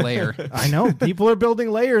described a layer. I know. People are building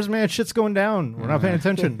layers, man. Shit's going down. We're not paying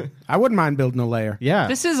attention. I wouldn't mind building a layer. Yeah.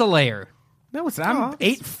 This is a layer. No, I'm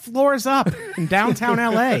 8 floors up in downtown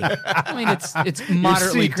L.A. I mean, it's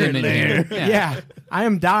moderately dim in here. Yeah, I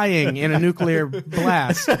am dying in a nuclear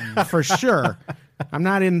blast for sure. I'm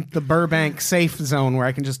not in the Burbank safe zone where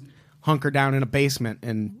I can just hunker down in a basement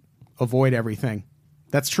and avoid everything.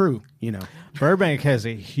 That's true, Burbank has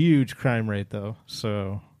a huge crime rate, though,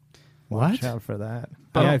 so watch out for that.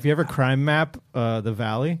 Yeah, if you ever crime map the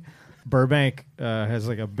valley, Burbank has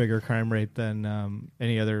a bigger crime rate than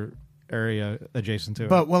any other area adjacent to it.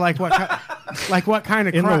 But what kind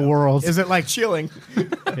of in crime? the world? Is it like chilling?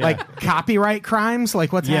 Like copyright crimes?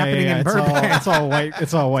 Like what's happening in Burbank? It's all white.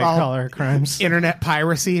 It's all white collar crimes. Internet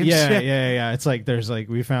piracy and shit. Yeah. It's like there's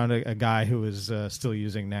we found a guy who was still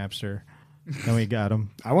using Napster, and we got him.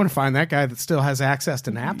 I want to find that guy that still has access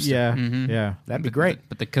to Napster. Yeah, Mm-hmm. yeah. That'd be great.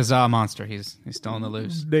 But the Kazaa monster, he's still on the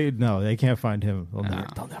loose. They can't find him.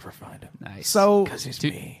 They'll never find him. Nice. So, He's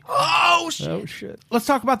me. oh shit! Oh shit! Let's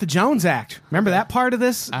talk about the Jones Act. Remember that part of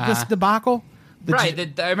this debacle?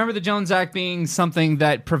 Right. I remember the Jones Act being something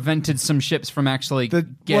that prevented some ships from actually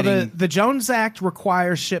getting... the Jones Act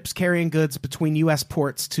requires ships carrying goods between U.S.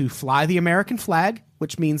 ports to fly the American flag,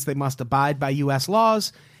 which means they must abide by U.S.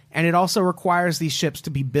 laws, and it also requires these ships to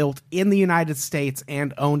be built in the United States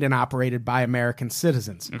and owned and operated by American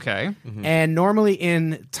citizens. Okay. Mm-hmm. And normally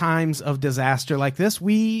in times of disaster like this,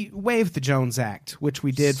 we waive the Jones Act, which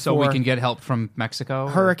we did So for we can get help from Mexico?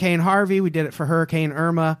 Hurricane Harvey. We did it for Hurricane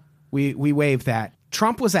Irma. We waived that.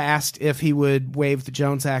 Trump was asked if he would waive the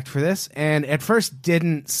Jones Act for this, and at first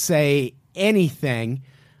didn't say anything.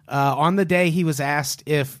 On the day he was asked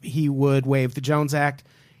if he would waive the Jones Act,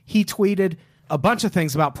 he tweeted a bunch of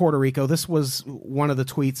things about Puerto Rico. This was one of the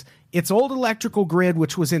tweets. Its old electrical grid,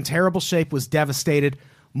 which was in terrible shape, was devastated.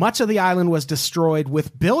 Much of the island was destroyed,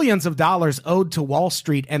 with billions of dollars owed to Wall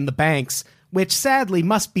Street and the banks, which sadly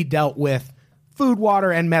must be dealt with. Food, water,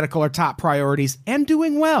 and medical are top priorities, and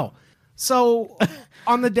doing well. So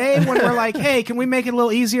on the day when we're like, hey, can we make it a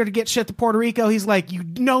little easier to get shit to Puerto Rico? He's like,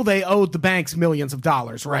 they owed the banks millions of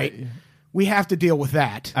dollars, right? We have to deal with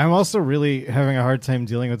that. I'm also really having a hard time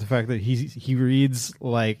dealing with the fact that he reads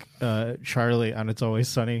like Charlie on It's Always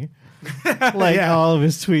Sunny. All of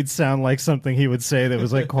his tweets sound like something he would say that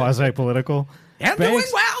was like quasi-political. And doing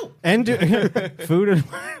well. And food and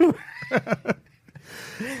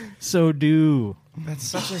so do. That's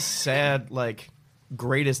such a sad,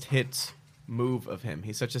 greatest hits move of him.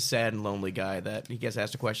 He's such a sad and lonely guy that he gets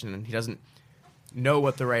asked a question and he doesn't know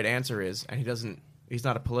what the right answer is, and he's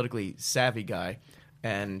not a politically savvy guy,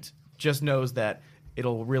 and just knows that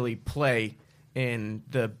it'll really play in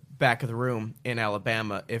the back of the room in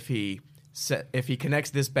Alabama if he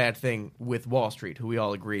connects this bad thing with Wall Street, who we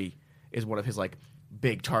all agree is one of his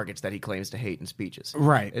big targets that he claims to hate in speeches.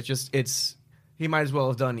 Right. It's he might as well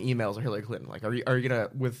have done emails of Hillary Clinton. Are you gonna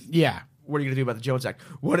Yeah. What are you going to do about the Jones Act?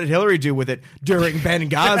 What did Hillary do with it during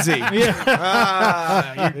Benghazi?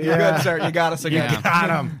 You're good, sir. You got us again. You got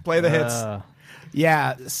him. Play the hits.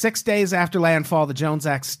 Yeah, 6 days after landfall, the Jones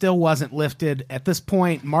Act still wasn't lifted. At this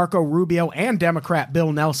point, Marco Rubio and Democrat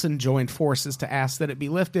Bill Nelson joined forces to ask that it be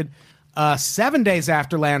lifted. 7 days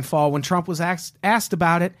after landfall, when Trump was asked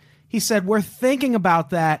about it, he said, we're thinking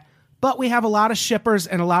about that, but we have a lot of shippers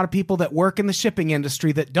and a lot of people that work in the shipping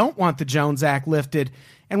industry that don't want the Jones Act lifted,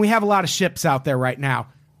 and we have a lot of ships out there right now.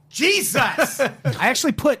 Jesus! I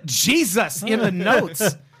actually put Jesus in the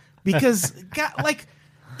notes because,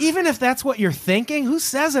 even if that's what you're thinking, who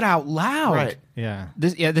says it out loud? Right. Yeah.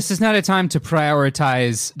 This is not a time to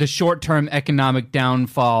prioritize the short-term economic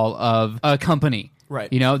downfall of a company. Right.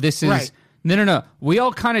 This is Right. No. We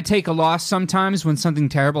all kind of take a loss sometimes when something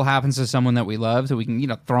terrible happens to someone that we love, that we can,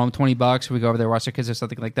 throw them $20 or we go over there, watch their kids or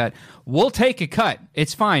something like that. We'll take a cut.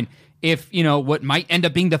 It's fine. If, what might end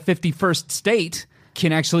up being the 51st state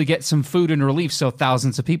can actually get some food and relief so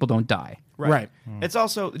thousands of people don't die. Right. It's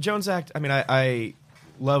also the Jones Act. I mean, I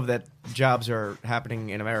love that jobs are happening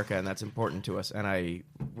in America, and that's important to us. And I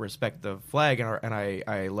respect the flag, and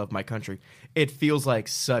I love my country. It feels like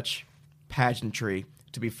such pageantry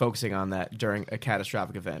to be focusing on that during a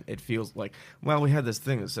catastrophic event. It feels like, well, we had this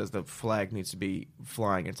thing that says the flag needs to be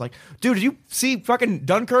flying. It's like, dude, did you see fucking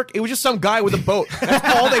Dunkirk? It was just some guy with a boat.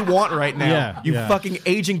 That's all they want right now. You fucking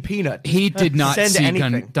aging peanut. He did not Send see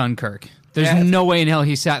anything. Dunkirk. There's no way in hell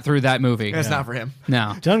he sat through that movie. It's not for him.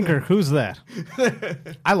 No. Dunkirk, who's that?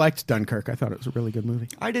 I liked Dunkirk. I thought it was a really good movie.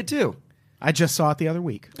 I did too. I just saw it the other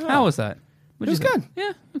week. How was that? It was good. Yeah.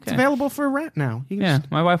 Okay. It's available for rent now. You can Yeah,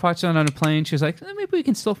 just- my wife watched it on a plane. She was like, maybe we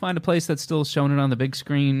can still find a place that's still showing it on the big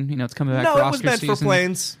screen. It's coming back No, for it Oscar was meant season. for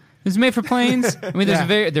planes. It's made for planes. I mean,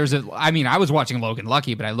 Yeah. I was watching Logan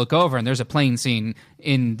Lucky, but I look over and there's a plane scene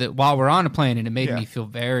while we're on a plane, and it made me feel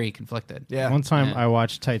very conflicted. Yeah. One time Yeah. I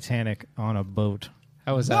watched Titanic on a boat.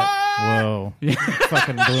 How was that? Whoa.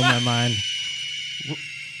 Fucking blew my mind.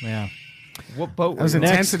 Yeah. What boat That was were you on?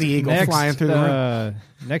 Intensity Eagle flying through the room.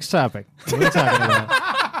 Next topic. What are we talking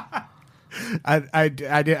about?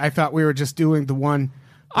 I thought we were just doing the one.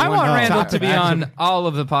 I want Randall topic. to be on all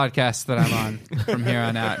of the podcasts that I'm on from here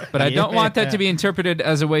on out, but I don't want that to be interpreted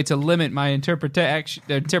as a way to limit my interpretation.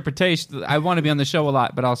 I want to be on the show a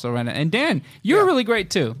lot, but also Randall and Dan. You're really great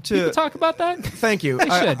too. People talk about that. Thank you. They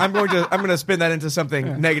should. I'm going to spin that into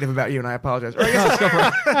something negative about you, and I apologize. Or I guess let's go for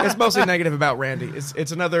it. It's mostly negative about Randy.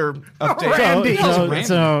 It's another update. Randy.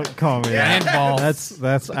 So call me that. Handball.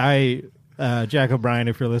 That's Jack O'Brien,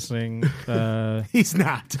 if you're listening. He's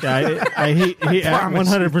not. He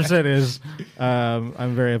 100% is.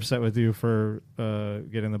 I'm very upset with you for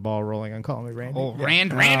getting the ball rolling on calling me Randy. Oh,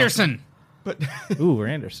 Randerson. Ooh,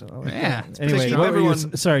 Randerson. I like Yeah. that. Anyway, keep what were you,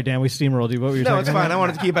 everyone- sorry, Dan, we steamrolled you. What were you No, talking it's about? fine. I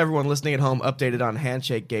wanted to keep everyone listening at home updated on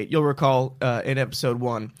Handshake Gate. You'll recall in episode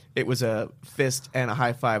 1, it was a fist and a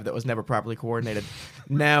high five that was never properly coordinated.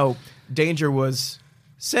 Now, Danger was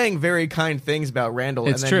saying very kind things about Randall,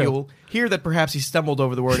 It's and then true. you'll hear that perhaps he stumbled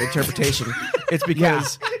over the word interpretation. It's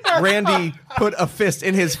because Randy put a fist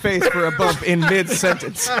in his face for a bump in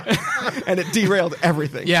mid-sentence, and it derailed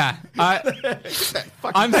everything. Yeah. I'm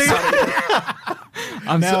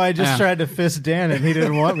Now I just yeah. tried to fist Dan, and he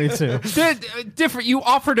didn't want me to. Different. You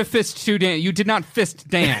offered a fist to Dan. You did not fist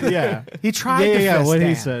Dan. Yeah. He tried Yeah, to yeah, fist what he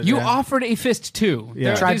Dan. said. You yeah. offered a fist too.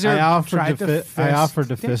 Yeah. These are I offered tried to to I offered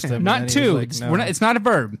to fist fist him. not and then he two. was like, It's, no. it's not a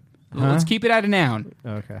verb. Let's keep it at a noun.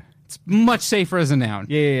 Okay. It's much safer as a noun.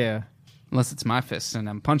 Yeah. Unless it's my fist and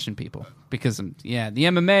I'm punching people because the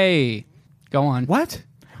MMA. Go on. What?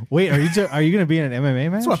 Wait, are you going to be in an MMA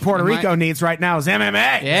match? That's what Puerto Am I- Rico needs right now is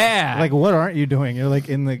MMA. Yeah. Like, what aren't you doing? You're like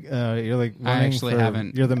in the. You're like. I running actually for-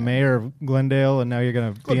 haven't. You're the mayor of Glendale, and now you're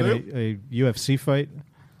going to be in a UFC fight.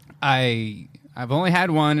 I've only had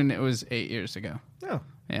one, and it was 8 years ago. Oh.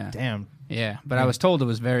 Yeah. Damn. Yeah, but I was told it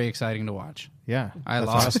was very exciting to watch. Yeah. I that's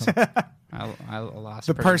lost. awesome. I lost.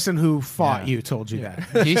 The pretty- person who fought Yeah. you told you that.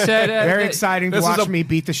 He said Very that- exciting to This was watch a- me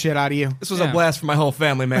beat the shit out of you. This was Yeah. a blast for my whole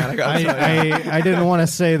family, man. I got I didn't want to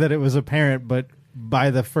say that it was apparent, but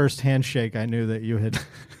by the first handshake, I knew that you had,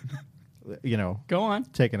 Go on.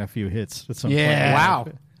 taken a few hits at some Yeah. Wow.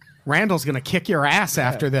 Randall's going to kick your ass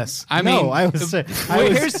after this. I point. mean, No, I was saying.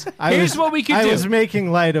 here's what we could I do. was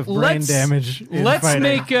making light of brain Let's- damage. In Let's fighting.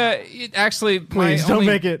 make actually. Please don't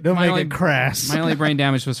make it crass. My only brain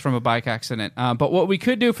damage was from a bike accident. But what we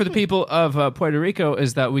could do for the people of Puerto Rico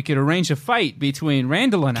is that we could arrange a fight between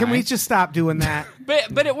Randall and Can I. we just stop doing that?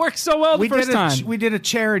 But it worked so well the first time. We did a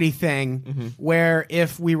charity thing where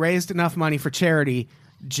if we raised enough money for charity,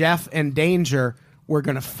 Jeff and Danger were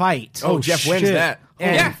going to fight. Oh, Jeff wins shit. that.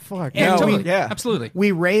 And- yeah, fuck. Yeah, No, totally. we- yeah. Absolutely.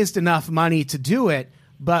 We raised enough money to do it,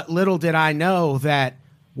 but little did I know that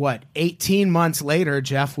 18 months later,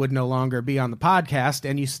 Jeff would no longer be on the podcast,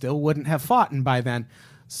 and you still wouldn't have fought by then.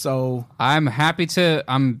 So I'm happy to.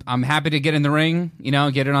 I'm happy to get in the ring.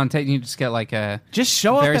 Get it on tape. You just get like a. just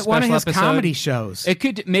show up Very at one of special his episode. comedy shows. It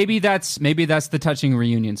could maybe that's the touching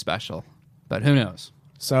reunion special, but who knows?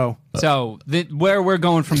 So So where we're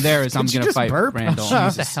going from there is I'm Did you going to just fight burp? Randall.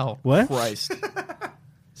 What the hell? What? Christ.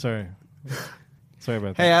 Sorry. Sorry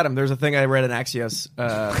about Hey, that. Adam, there's a thing I read in Axios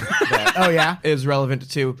that oh yeah, is relevant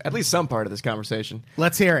to at least some part of this conversation.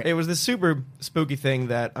 let's hear it. It was this super spooky thing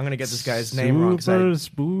that I'm going to get this guy's name wrong Super because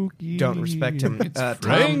spooky. I don't respect him. Tom,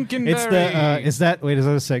 Frankenberry. It's the. Is that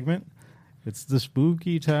a segment? It's the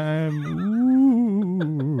spooky time.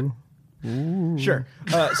 Ooh. Sure.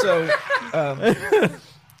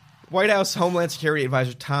 White House Homeland Security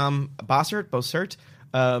Advisor Tom Bossert.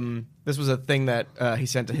 This was a thing that he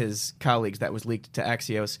sent to his colleagues that was leaked to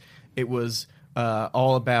Axios. It was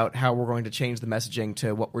all about how we're going to change the messaging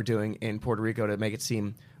to what we're doing in Puerto Rico to make it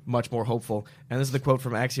seem much more hopeful. And this is the quote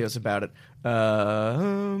from Axios about it.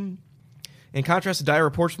 In contrast to dire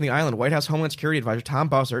reports from the island, White House Homeland Security Advisor Tom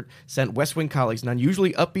Bossert sent West Wing colleagues an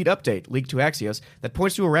unusually upbeat update leaked to Axios that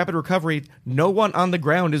points to a rapid recovery no one on the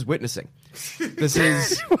ground is witnessing. This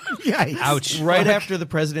is Ouch. right after the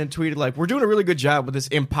president tweeted, like, we're doing a really good job with this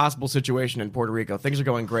impossible situation in Puerto Rico. Things are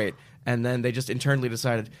going great. And then they just internally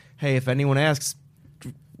decided, hey, if anyone asks,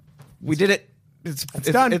 we did it. It's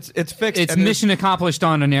done. It's fixed. It's And mission accomplished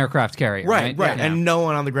on an aircraft carrier. Right. Yeah. And no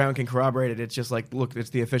one on the ground can corroborate it. It's just like, look, it's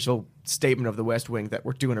the official statement of the West Wing that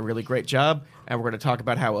we're doing a really great job, and we're going to talk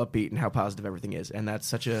about how upbeat and how positive everything is. And that's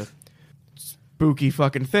such a spooky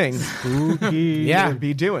fucking thing to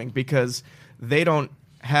be doing, because they don't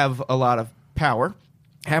have a lot of power.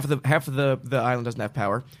 Half of the island doesn't have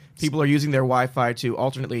power. People are using their Wi-Fi to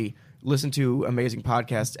alternately listen to amazing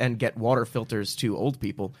podcasts and get water filters to old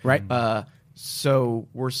people. Right. So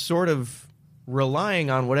we're sort of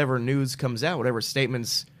relying on whatever news comes out, whatever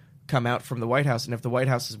statements come out from the White House. And if the White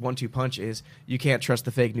House's 1-2 punch is you can't trust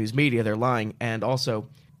the fake news media, they're lying. And also,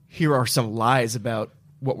 here are some lies about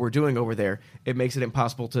what we're doing over there. It makes it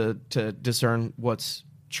impossible to discern what's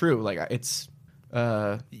true. Like, it's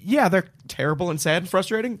they're terrible and sad and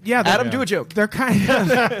frustrating. Yeah, Adam, do a joke. They're kind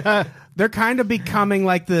of becoming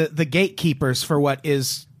like the gatekeepers for what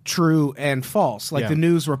is true and false. Like the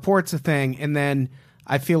news reports a thing, and then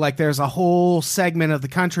I feel like there's a whole segment of the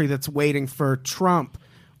country that's waiting for Trump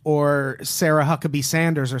or Sarah Huckabee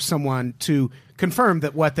Sanders or someone to confirm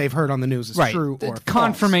that what they've heard on the news is true or false.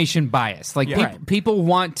 Confirmation bias. Like people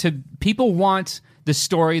want the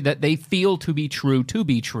story that they feel to be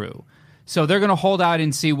true. So they're going to hold out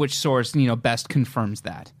and see which source, best confirms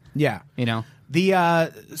that. Yeah.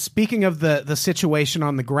 The speaking of the situation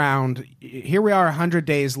on the ground, here we are 100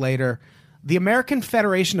 days later. The American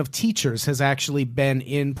Federation of Teachers has actually been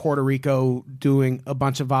in Puerto Rico doing a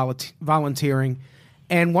bunch of volunteering.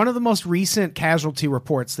 And one of the most recent casualty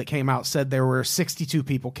reports that came out said there were 62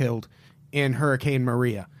 people killed in Hurricane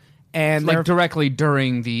Maria. And directly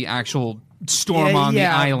during the actual storm on the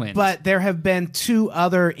island. But there have been 2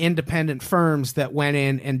 other independent firms that went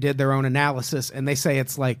in and did their own analysis, and they say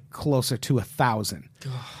it's like closer to 1,000.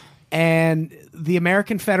 And the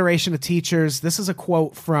American Federation of Teachers, this is a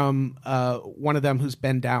quote from one of them who's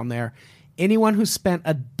been down there. Anyone who's spent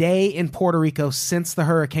a day in Puerto Rico since the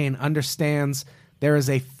hurricane understands there is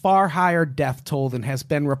a far higher death toll than has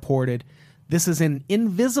been reported. This is an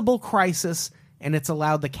invisible crisis, and it's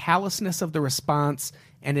allowed the callousness of the response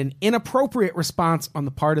and an inappropriate response on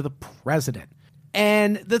the part of the president.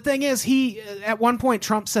 And the thing is, at one point,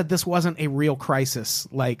 Trump said this wasn't a real crisis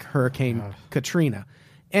like Hurricane Katrina.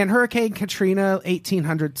 And Hurricane Katrina,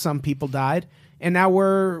 1,800 some people died, and now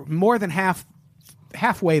we're more than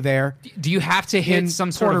halfway there. Do you have to hit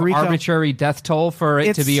some sort of Puerto Rico. arbitrary death toll for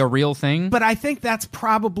it to be a real thing? But I think that's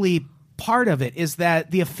probably part of it, is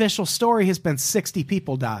that the official story has been 60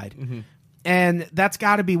 people died. Mm-hmm. And that's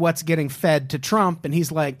got to be what's getting fed to Trump, and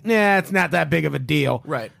he's like, nah, it's not that big of a deal.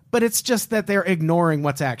 Right. But it's just that they're ignoring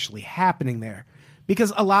what's actually happening there.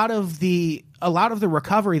 Because a lot of the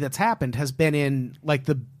recovery that's happened has been in like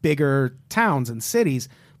the bigger towns and cities,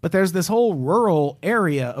 but there's this whole rural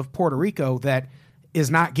area of Puerto Rico that is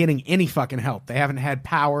not getting any fucking help. They haven't had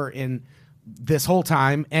power in this whole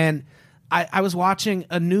time. And I was watching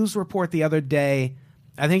a news report the other day,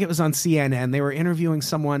 I think it was on CNN. They were interviewing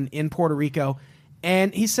someone in Puerto Rico,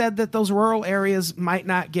 and he said that those rural areas might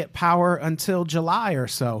not get power until July or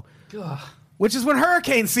so, which is when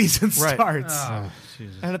hurricane season starts.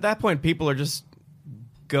 And at that point, people are just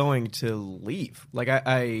going to leave. Like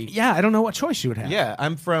I don't know what choice you would have. Yeah,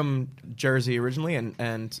 I'm from Jersey originally,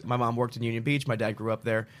 and my mom worked in Union Beach. My dad grew up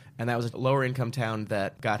there, and that was a lower income town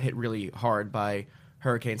that got hit really hard by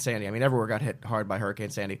Hurricane Sandy. I mean, everywhere got hit hard by Hurricane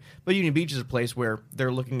Sandy. But Union Beach is a place where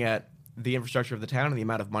they're looking at the infrastructure of the town and the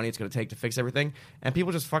amount of money it's going to take to fix everything, and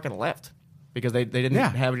people just fucking left because they didn't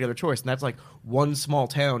have any other choice. And that's like one small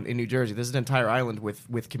town in New Jersey. This is an entire island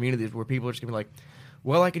with communities where people are just going to be like,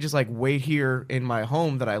 well, I could just like wait here in my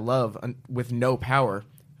home that I love with no power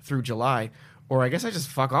through July, or I guess I just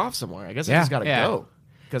fuck off somewhere. I guess I just got to go.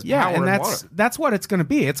 And that's what it's going to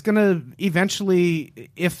be. It's going to eventually,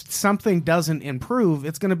 if something doesn't improve,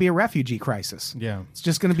 it's going to be a refugee crisis. Yeah. It's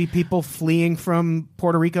just going to be people fleeing from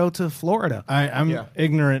Puerto Rico to Florida. I'm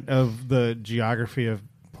ignorant of the geography of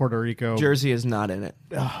Puerto Rico. Jersey is not in it.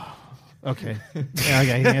 Okay. Yeah,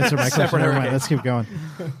 okay. He answered my question. Never mind. Let's keep going.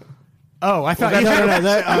 Oh, I thought you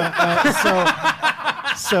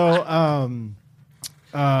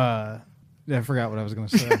No. I forgot what I was going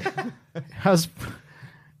to say.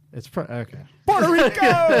 Okay. Puerto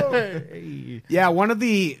Rico. Yeah, one of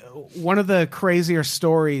the crazier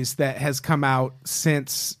stories that has come out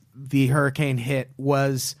since the hurricane hit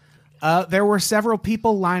was there were several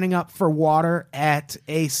people lining up for water at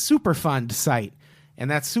a Superfund site. And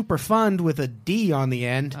that's Superfund with a D on the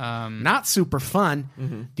end, not super fun.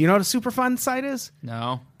 Mm-hmm. Do you know what a Superfund site is?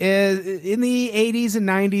 No. In the 80s and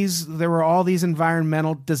 90s, there were all these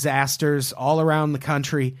environmental disasters all around the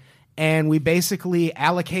country. And we basically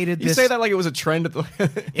allocated this. You say that like it was a trend.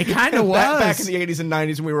 It kind of was. Back in the 80s and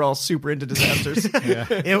 90s when we were all super into disasters.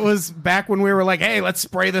 It was back when we were like, hey, let's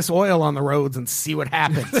spray this oil on the roads and see what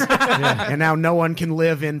happens. And now no one can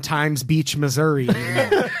live in Times Beach, Missouri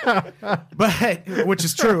anymore. But, which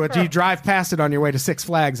is true. You drive past it on your way to Six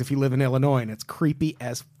Flags if you live in Illinois, and it's creepy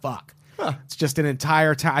as fuck. It's just an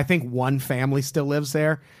entire town. I think one family still lives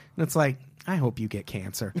there. And it's like, I hope you get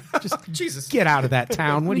cancer. Just Jesus. Get out of that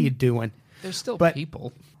town. What are you doing? There's still But-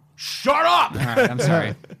 people. Shut up! All right, I'm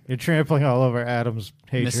sorry. You're trampling all over Adam's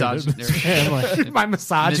hatred of his family. My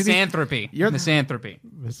misogyny. Misanthropy. Misanthropy.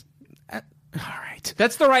 All right.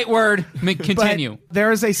 That's the right word. Continue. But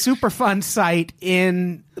there is a Superfund site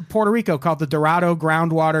in Puerto Rico called the Dorado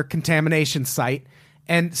Groundwater Contamination Site.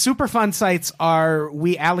 And Superfund sites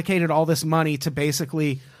we allocated all this money to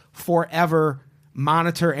basically forever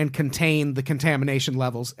monitor and contain the contamination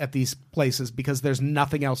levels at these places because there's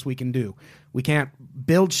nothing else we can do. We can't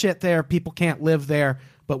build shit there. People can't live there.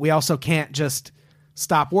 But we also can't just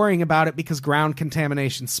stop worrying about it because ground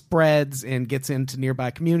contamination spreads and gets into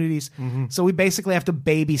nearby communities. Mm-hmm. So we basically have to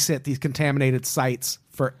babysit these contaminated sites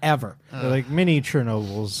forever. They're like mini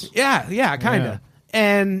Chernobyls. Yeah, kind of. Yeah.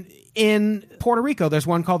 And in Puerto Rico, there's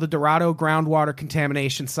one called the Dorado Groundwater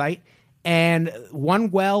Contamination Site, and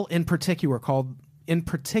one well in particular called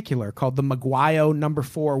the Maguayo No.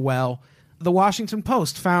 4 well. The Washington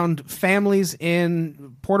Post found families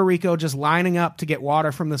in Puerto Rico just lining up to get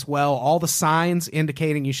water from this well. All the signs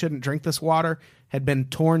indicating you shouldn't drink this water had been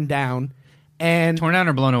torn down. And Torn down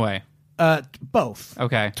or blown away? both.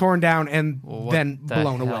 Okay. Torn down and What then the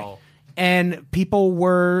blown away. hell? And people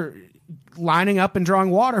were lining up and drawing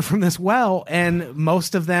water from this well, and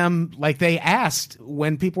most of them, like, they asked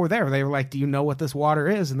when people were there, they were like, do you know what this water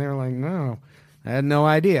is? And they were like, no, I had no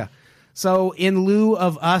idea. So in lieu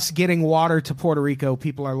of us getting water to Puerto Rico,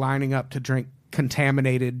 people are lining up to drink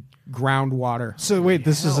contaminated groundwater. So wait,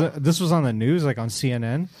 this was on the news, like on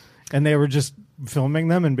CNN, and they were just filming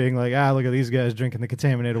them and being like, look at these guys drinking the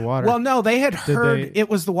contaminated water. Well, no, they had heard they- it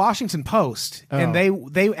was the Washington Post, and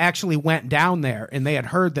they actually went down there, and they had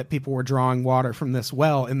heard that people were drawing water from this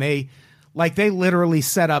well, and they literally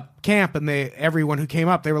set up camp, and everyone who came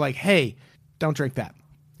up, they were like, hey, don't drink that.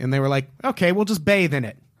 And they were like, okay, we'll just bathe in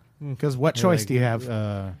it, because what They're choice like, do you have?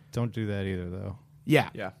 Don't do that either, though.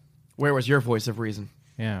 Yeah. Where was your voice of reason?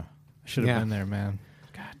 Yeah, should have Yeah. been there, man.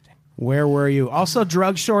 Where were you? Also,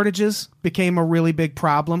 drug shortages became a really big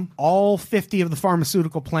problem. All 50 of the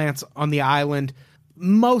pharmaceutical plants on the island,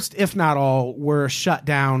 most, if not all, were shut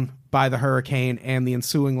down by the hurricane and the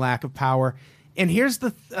ensuing lack of power. And here's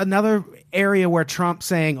another area where Trump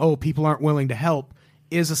saying, oh, people aren't willing to help,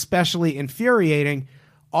 is especially infuriating.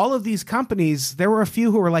 All of these companies, there were a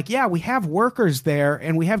few who were like, yeah, we have workers there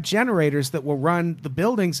and we have generators that will run the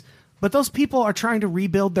buildings, but those people are trying to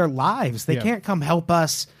rebuild their lives. They Yeah. can't come help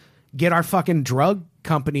us get our fucking drug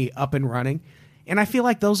company up and running. And I feel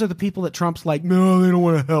like those are the people that Trump's like, no, they don't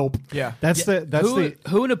want to help. Yeah.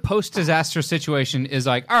 Who in a post-disaster situation is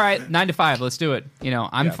like, all right, 9 to 5, let's do it.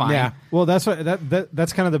 I'm fine. Yeah. Well, that's what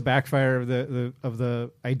that's kind of the backfire of the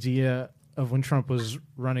idea of when Trump was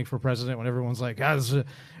running for president, when everyone's like,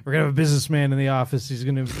 we're gonna have a businessman in the office. He's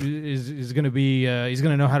gonna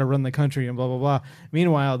know how to run the country and blah blah blah.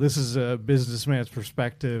 Meanwhile, this is a businessman's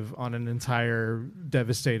perspective on an entire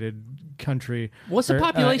devastated country. What's the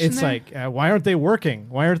population It's there? like, why aren't they working?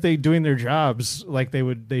 Why aren't they doing their jobs like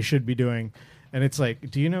they should be doing? And it's like,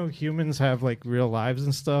 do you know humans have like real lives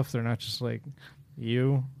and stuff? They're not just like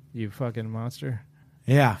you fucking monster.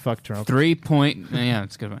 Yeah. Fuck Trump.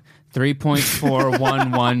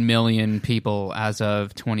 3.411 million people as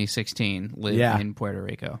of 2016 live in Puerto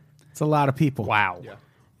Rico. It's a lot of people. Wow. Yeah.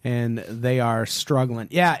 And they are struggling.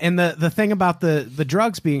 Yeah, and the thing about the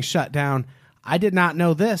drugs being shut down, I did not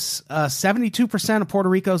know this. 72% of Puerto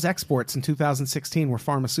Rico's exports in 2016 were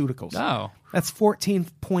pharmaceuticals. Oh. That's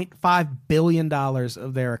 $14.5 billion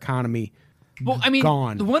of their economy. Well, I mean,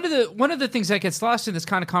 gone. one of the things that gets lost in this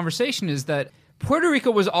kind of conversation is that Puerto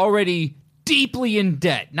Rico was already deeply in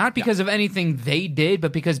debt, not because of anything they did,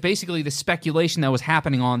 but because basically the speculation that was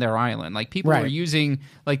happening on their island. Like people were using,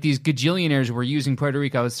 like these gajillionaires were using Puerto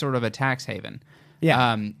Rico as sort of a tax haven.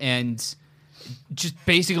 Yeah. And just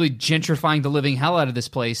basically gentrifying the living hell out of this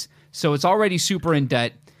place. So it's already super in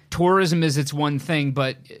debt. Tourism is its one thing,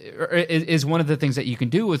 but is one of the things that you can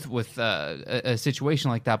do with a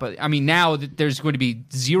situation like that. But I mean, now that there's going to be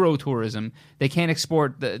zero tourism, they can't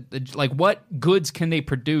export the like. What goods can they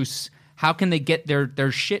produce? How can they get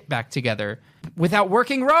their shit back together without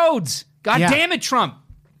working roads? God damn it, Trump!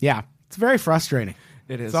 Yeah, it's very frustrating.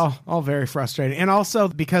 It is. It's all very frustrating. And also,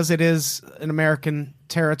 because it is an American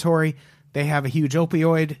territory, they have a huge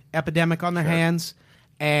opioid epidemic on their hands.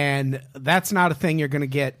 And that's not a thing you're going to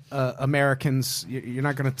get Americans. You're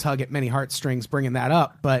not going to tug at many heartstrings bringing that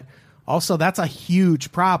up. But also, that's a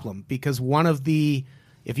huge problem because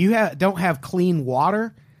if you don't have clean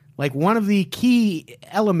water, like one of the key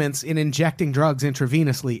elements in injecting drugs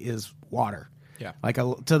intravenously is water. Yeah. Like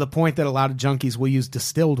to the point that a lot of junkies will use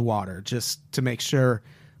distilled water just to make sure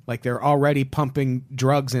like they're already pumping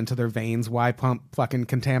drugs into their veins. Why pump fucking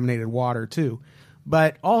contaminated water too?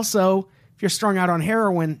 But also, if you're strung out on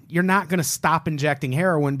heroin, you're not going to stop injecting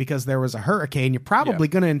heroin because there was a hurricane. You're probably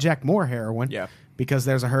going to inject more heroin because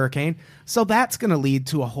there's a hurricane. So that's going to lead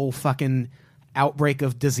to a whole fucking outbreak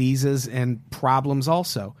of diseases and problems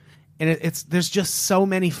also. And there's just so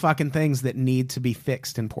many fucking things that need to be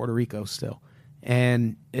fixed in Puerto Rico still.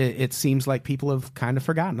 And it seems like people have kind of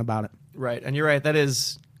forgotten about it. Right, and you're right. That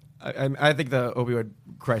is, I think the opioid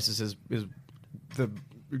crisis is the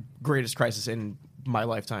greatest crisis in my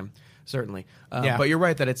lifetime, certainly. But you're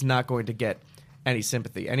right that it's not going to get any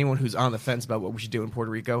sympathy. Anyone who's on the fence about what we should do in Puerto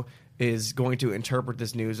Rico is going to interpret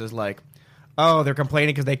this news as like, oh, they're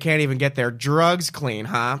complaining because they can't even get their drugs clean,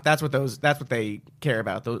 huh? That's what they care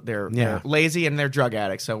about. They're lazy and they're drug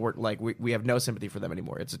addicts. So we're like we have no sympathy for them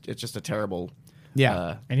anymore. It's just a terrible.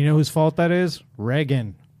 And you know whose fault that is?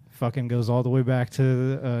 Reagan. Fucking goes all the way back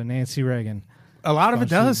to Nancy Reagan. A lot of it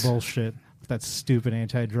does. Bullshit. That stupid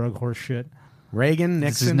anti-drug horse shit. Reagan,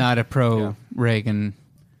 Nixon. This is not a pro-Reagan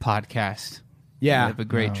podcast. Yeah. We have a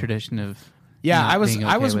great tradition of. Yeah, not I was being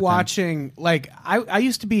okay with them. watching, like, I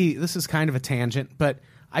used to be, this is kind of a tangent, but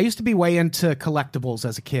I used to be way into collectibles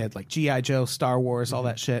as a kid, like G.I. Joe, Star Wars, all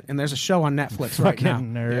that shit. And there's a show on Netflix right now.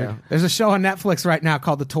 Fucking nerd. Yeah. There's a show on Netflix right now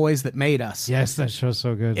called The Toys That Made Us. Yes, that show's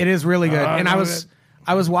so good. It is really good. And I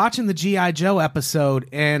was watching the G.I. Joe episode,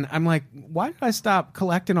 and I'm like, why did I stop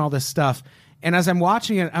collecting all this stuff? And as I'm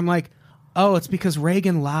watching it, I'm like, oh, it's because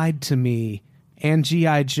Reagan lied to me. And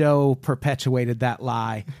G.I. Joe perpetuated that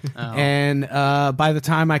lie. And by the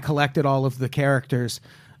time I collected all of the characters,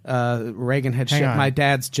 Reagan had shipped my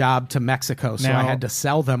dad's job to Mexico, so I had to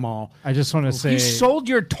sell them all. I just want to say... You sold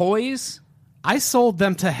your toys? I sold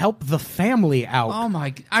them to help the family out. Oh,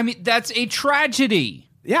 my... I mean, that's a tragedy.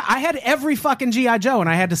 Yeah, I had every fucking G.I. Joe, and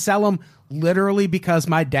I had to sell them literally because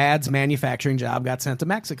my dad's manufacturing job got sent to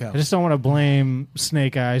Mexico. I just don't want to blame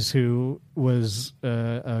Snake Eyes, who was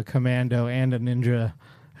a commando and a ninja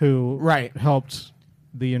who helped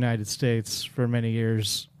the United States for many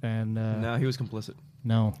years. And no, he was complicit.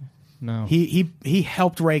 No. He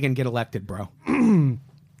helped Reagan get elected, bro.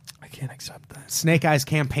 I can't accept that. Snake Eyes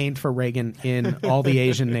campaigned for Reagan in all the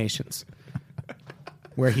Asian nations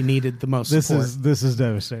where he needed the most support. This is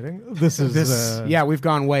devastating. This is yeah, we've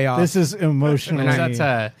gone way off. This is emotionally.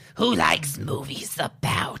 Who likes movies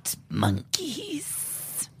about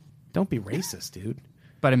monkeys? Don't be racist, dude.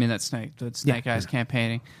 But I mean, that's Snake Eyes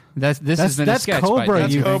campaigning. This has been a that's sketch. Cobra.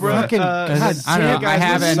 That's You Cobra. fucking I don't know. I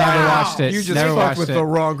haven't never watched it. You just never fucked watched with it. the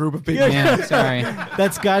wrong group of people. Yeah, sorry.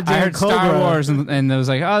 That's goddamn I heard Cobra. Star Wars, and I was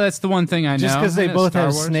like, oh, that's the one thing I know. Just because they I know both Star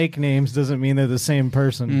have Wars. snake names doesn't mean they're the same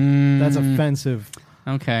person. That's offensive.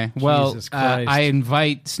 Okay, well, Jesus Christ. I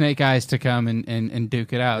invite Snake Eyes to come and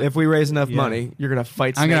duke it out. If we raise enough money, you're gonna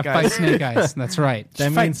fight. I'm Snake going to Eyes. fight Snake Eyes. That's right.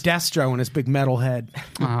 That means Destro and his big metal head.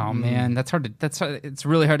 Oh man, that's hard to. It's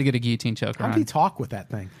really hard to get a guillotine choke How around. did he talk with that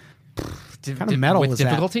thing? kind of metal with was that?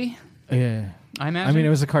 difficulty? Yeah. I imagine. I mean, it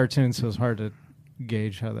was a cartoon, so it was hard to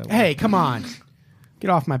gauge how that Hey, worked. come on. Get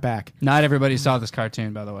off my back. Not everybody saw this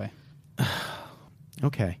cartoon, by the way.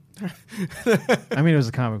 Okay. I mean, it was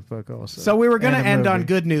a comic book also. So we were going to And a end on movie.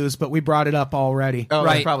 good news, but we brought it up already. Oh,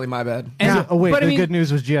 Right. that's probably my bad. And, Oh, wait, but the I mean, good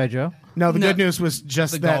news was G.I. Joe? No, the No. good news was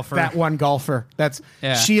just The that golfer. that one golfer.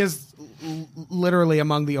 Yeah. She is literally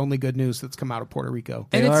among the only good news that's come out of Puerto Rico.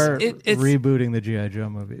 And They it's- are it's- rebooting the G.I. Joe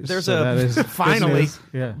movies. There's so a- that is Finally.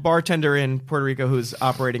 Yeah. Bartender in Puerto Rico who's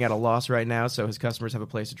operating at a loss right now, so his customers have a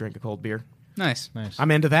place to drink a cold beer. nice. Nice.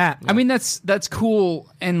 I'm into that. I mean, that's cool,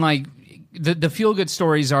 and like the feel good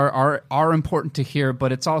stories are important to hear,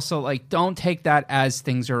 but it's also like don't take that as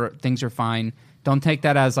things are fine. Don't take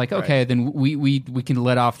that as like okay, then we can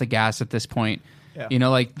let off the gas at this point. Yeah. You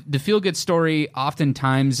know, like the feel good story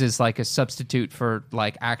oftentimes is like a substitute for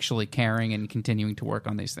like actually caring and continuing to work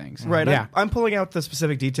on these things. Right. Yeah. I'm pulling out the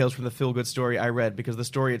specific details from the feel-good story I read because the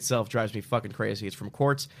story itself drives me fucking crazy. It's from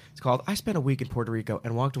Quartz. It's called "I Spent a Week in Puerto Rico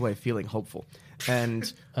and Walked Away Feeling Hopeful."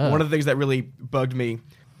 And one of the things that really bugged me,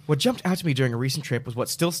 what jumped out to me during a recent trip was what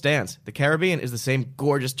still stands. The Caribbean is the same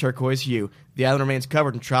gorgeous turquoise hue. The island remains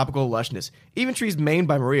covered in tropical lushness. Even trees mained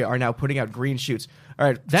by Maria are now putting out green shoots. All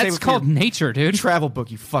right, That's called nature, dude. travel book,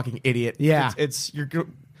 you fucking idiot. Yeah.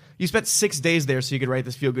 You spent 6 days there so you could write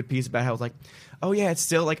this feel good piece about how it's like, oh yeah, it's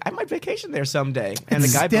still like I might vacation there someday. And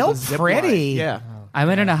It's the guy still built a zip line. pretty. Yeah. I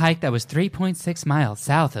went on a hike that was 3.6 miles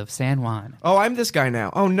south of San Juan. Oh, I'm this guy now.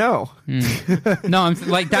 Oh no. No, I'm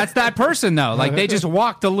like that's that person though. Like they just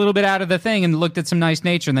walked a little bit out of the thing and looked at some nice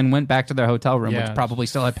nature and then went back to their hotel room, Yeah. which probably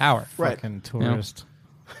still had power. Right. Fucking tourist.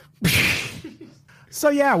 So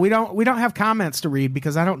yeah, we don't have comments to read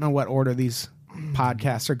because I don't know what order these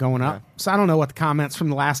podcasts are going up. So I don't know what the comments from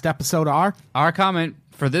the last episode are. Our comment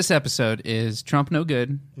for this episode is Trump no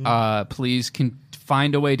good. Please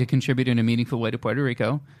find a way to contribute in a meaningful way to Puerto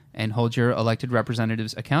Rico and hold your elected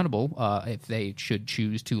representatives accountable if they should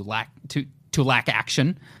choose to lack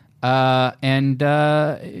action. I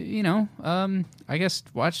guess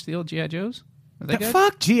watch the old G.I. Joes. Are they good?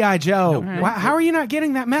 Fuck G.I. Joe. right. How are you not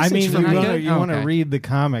getting that I message mean, from not me? good? you want to Okay. read the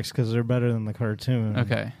comics because they're better than the cartoon.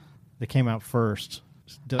 Okay. They came out first.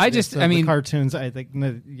 the cartoons. I think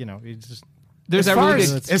it's just There's As a far really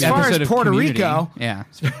as- good as far as episode of Puerto Community. Rico- Yeah.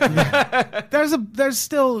 There's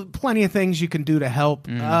still plenty of things you can do to help.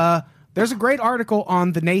 There's a great article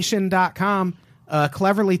on thenation.com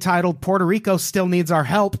cleverly titled "Puerto Rico Still Needs Our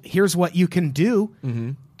Help. Here's what you can do."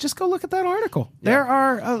 Just go look at that article. There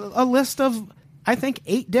are a list of, I think,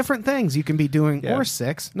 8 different things you can be doing, Yeah. or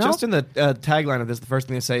 6. No, Just in the tagline of this, the first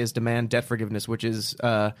thing they say is demand debt forgiveness, which is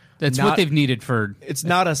That's not- what they've needed for. It's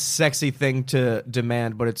not a sexy thing to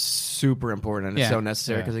demand, but it's super important and it's Yeah. so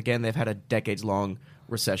necessary Yeah. because again, they've had a decades-long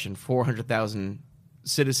recession. 400,000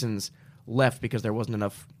 citizens left because there wasn't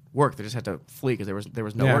enough work. They just had to flee because there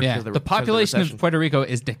was no work. Yeah. because The because population recession. of Puerto Rico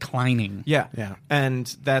is declining. Yeah. Yeah. And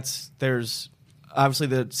there's obviously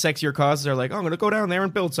the sexier causes are like, oh, I'm going to go down there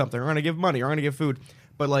and build something. Or I'm going to give money. Or I'm going to give food.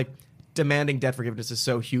 But like demanding debt forgiveness is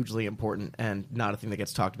so hugely important and not a thing that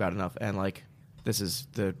gets talked about enough. And like this is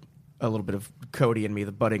a little bit of Cody and me,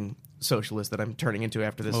 the budding socialist that I'm turning into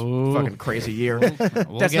after this fucking crazy year.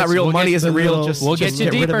 That's not real. Money isn't real. Just we'll get just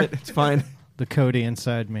you get rid of deeper. it. It's fine. the Cody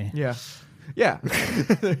inside me. Yeah. Yeah.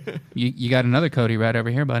 You got another Cody right over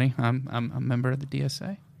here, buddy. I'm a member of the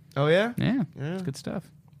DSA. Oh yeah. Yeah, it's good stuff.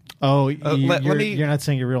 Oh, let me- you're not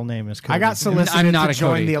saying your real name is Cody. I got solicited I'm not to a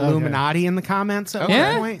join Cody. the Okay. Illuminati in the comments at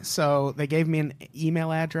Yeah? one point, so they gave me an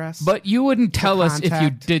email address. But you wouldn't tell us if you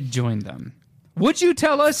contact. did join them. Would you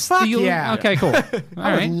tell us? Fuck the yeah. Okay, cool. All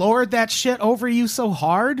I would right. lord that shit over you so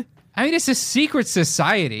hard. I mean, it's a secret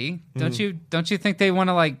society. Don't you think they want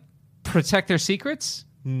to like protect their secrets?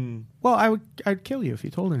 Well, I'd kill you if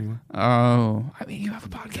you told anyone. Oh, I mean, you have a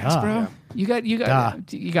podcast, Duh. bro.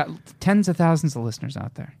 You got tens of thousands of listeners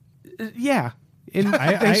out there. Yeah. And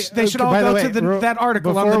I- they should all by the go way, to that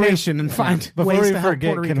article on before the we- Nation and find Before ways we to help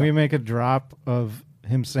forget, Puerto can Rico. we make a drop of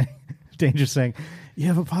him saying, Danger saying, "You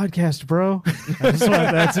have a podcast, bro"? I just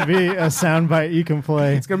want that to be a soundbite you can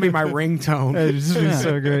play. It's gonna be my ringtone. It'd just be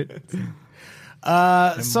so great.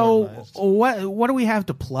 So what do we have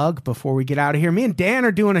to plug before we get out of here? Me and Dan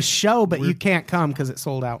are doing a show, but you can't come because it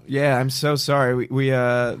sold out. Yeah, I'm so sorry. We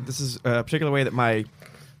this is a particular way that my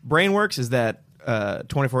brain works is that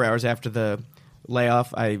 24 hours after the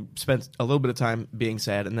layoff, I spent a little bit of time being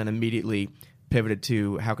sad and then immediately pivoted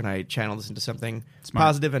to how can I channel this into something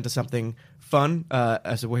positive, into something fun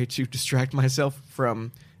as a way to distract myself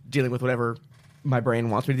from dealing with whatever my brain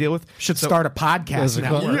wants me to deal with. Should So- start a podcast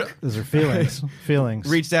network. Those are feelings. Feelings.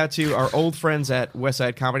 reached out to our old friends at West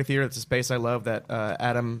Side Comedy Theater. It's a space I love that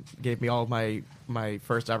Adam gave me all of my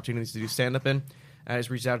first opportunities to do stand-up in. And I just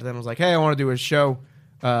reached out to them and was like, hey, I want to do a show.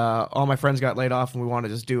 All my friends got laid off and we want to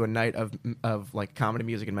just do a night of like comedy,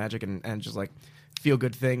 music, and magic and just like feel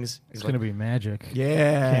good things. It's going to be magic.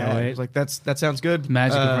 Yeah. Can't wait. I was like, that sounds good.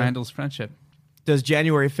 Magic of Randall's friendship. Does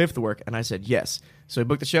January 5th work? And I said yes. So we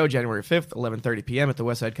booked the show January 5th, 11:30 p.m. at the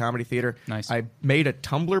West Side Comedy Theater. Nice. I made a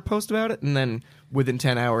Tumblr post about it, and then within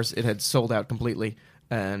 10 hours, it had sold out completely.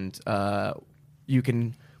 And you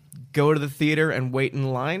can go to the theater and wait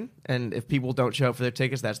in line, and if people don't show up for their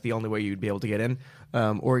tickets, that's the only way you'd be able to get in.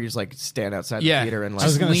 Or you just like stand outside the theater and like I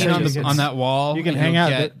was gonna lean say, on, you the, can- on that wall. You can and hang you'll out.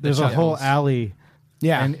 get There's the a whole channels. alley.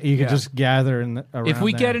 Yeah. And you can just gather in around If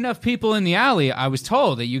we there. get enough people in the alley, I was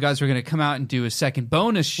told that you guys were going to come out and do a second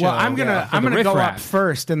bonus show. Well, I'm gonna for I'm the gonna go riffraff. up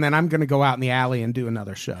first, and then I'm gonna go out in the alley and do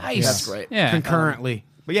another show. Nice. That's great. Yeah. Concurrently.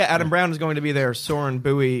 But yeah, Adam Brown is going to be there. Soren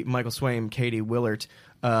Bowie, Michael Swaim, Katie Willert,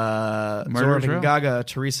 Murderers Row. Zorvin Gaga,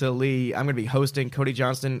 Teresa Lee. I'm going to be hosting. Cody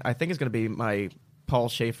Johnston, I think, is going to be my Paul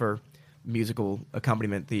Schaefer musical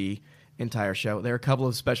accompaniment the entire show. There are a couple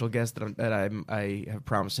of special guests I have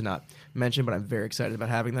promised to not mention, but I'm very excited about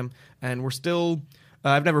having them. And we're still,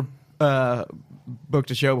 I've never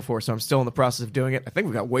booked a show before, so I'm still in the process of doing it. I think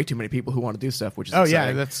we've got way too many people who want to do stuff, which is Oh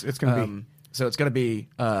exciting. yeah, it's gonna be. So it's going to be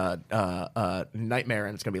nightmare,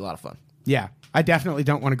 and it's going to be a lot of fun. Yeah, I definitely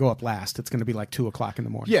don't want to go up last. It's gonna be like 2:00 in the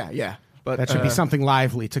morning. Yeah. But That should be something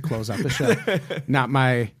lively to close out the show. not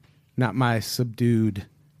my subdued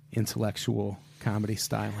intellectual comedy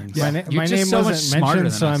stylings. You're My just name so much wasn't smarter mentioned,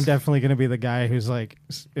 than so us. I'm definitely going to be the guy who's like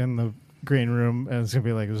in the green room, and it's going to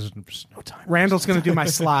be like, there's no time. Randall's going to do my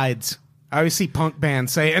slides. I always see punk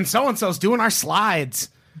bands say, and so-and-so's doing our slides.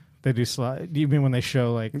 They do slide. You mean when they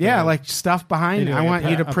show like Yeah, like stuff they behind. do I like want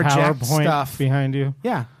you to a project PowerPoint stuff. behind you?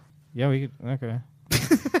 Yeah. Yeah, we could. Okay.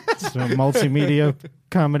 It's a multimedia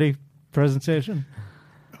comedy presentation.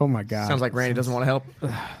 Oh my god. sounds like Randy doesn't want to help.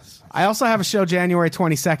 I also have a show January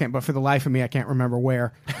 22nd, but for the life of me, I can't remember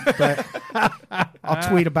where. But I'll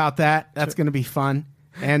tweet about that. That's going to be fun.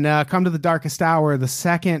 And come to the Darkest Hour the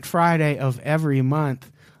second Friday of every month.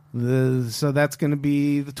 So that's going to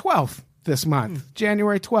be the 12th this month,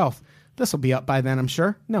 January 12th. This will be up by then, I'm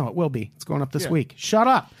sure. No, it will be. It's going up this week. Shut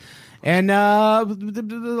up. And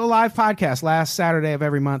the live podcast last Saturday of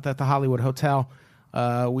every month at the Hollywood Hotel.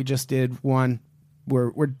 We just did one.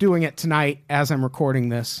 We're doing it tonight as I'm recording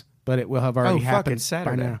this, but it will have already fucking happened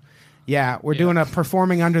Saturday. by now. Yeah, we're doing a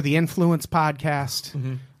Performing Under the Influence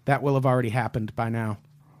podcast. That will have already happened by now.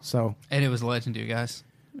 So And it was legendary, guys.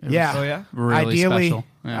 It yeah, was really ideally, special.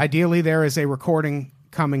 Yeah. ideally there is a recording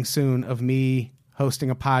coming soon of me hosting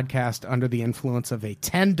a podcast under the influence of a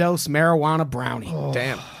 10-dose marijuana brownie.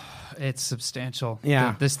 Damn. It's substantial.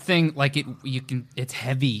 Yeah. This thing, like it's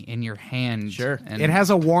heavy in your hand. Sure. And It has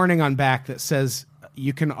a warning on back that says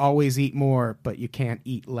you can always eat more, but you can't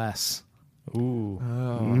eat less. Ooh.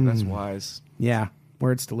 Oh, that's wise. Yeah,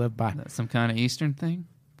 words to live by. That's some kind of Eastern thing.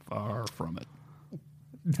 Far from it.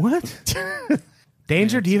 What?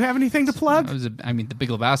 Danger, do you have anything to plug? The Big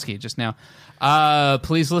Lebowski just now.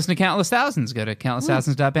 Please listen to Countless Thousands. Go to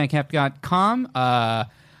countlessthousands.bandcamp.com.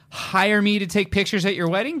 Hire me to take pictures at your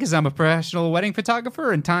wedding because I'm a professional wedding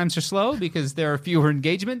photographer and times are slow because there are fewer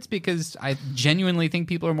engagements because I genuinely think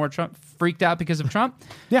people are more freaked out because of Trump.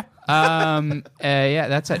 Yeah.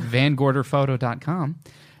 That's at vangorderphoto.com.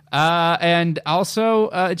 And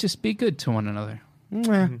also just be good to one another.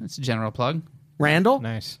 That's a general plug. Randall?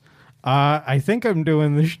 Nice. I think I'm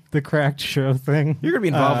doing the cracked show thing. You're going to be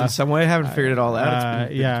involved in some way. I haven't figured it all out. It's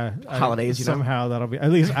been Yeah, holidays, you know? somehow that'll be.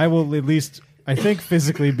 At least I will. At least I think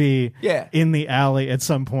physically be Yeah. in the alley at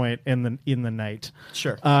some point in the night.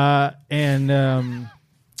 Sure.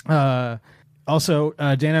 Also,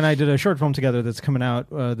 Dan and I did a short film together that's coming out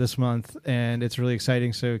this month, and it's really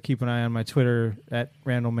exciting. So keep an eye on my Twitter at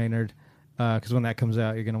Randall Maynard, because when that comes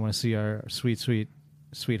out, you're going to want to see our sweet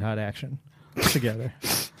hot action together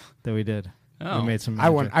that we did. Oh. We made some. I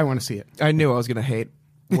magic. want to see it. I knew I was going to hate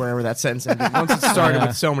wherever that sentence ended. Once it started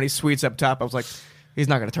with so many sweets up top, I was like, he's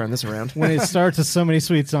not going to turn this around. When it starts with so many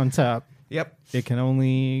sweets on top, Yep. it can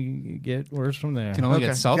only get worse from there. Can only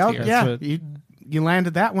get saltier. Yeah, what- you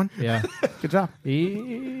landed that one. Yeah. Good job.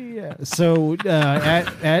 Yeah. So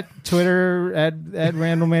at Twitter at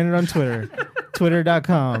Randall Maynard on Twitter,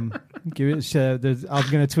 twitter.com. Give it. I'm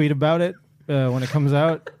gonna tweet about it when it comes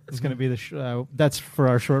out. It's gonna be that's for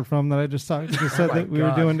our short film that I just said that we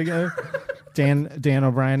were doing together. Dan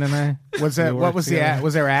O'Brien and I. Was that what was together.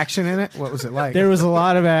 was there action in it? What was it like? There was a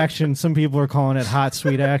lot of action. Some people are calling it hot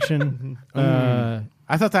sweet action.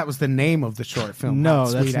 I thought that was the name of the short film. No,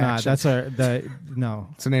 Hot that's Sweet not. Action. No.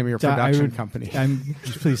 It's the name of your I production would- company.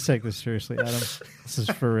 Please take this seriously, Adam. This is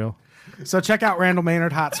for real. So check out Randall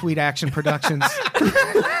Maynard Hot Sweet Action Productions.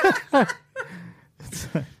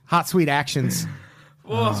 Hot Sweet Actions.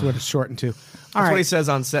 That's what it's shortened to. All That's what he right. says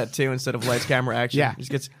on set, too, instead of lights, camera, action. Yeah. He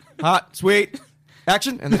just gets hot, sweet,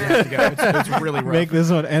 action, and then you have to go. It's really rough. Make this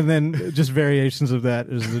one, and then just variations of that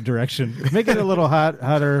is the direction. Make it a little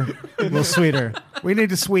hotter, a little sweeter. We need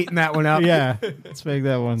to sweeten that one up. Yeah, let's make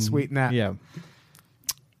that one Sweeten that. Yeah.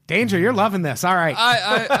 Danger, you're loving this. All right.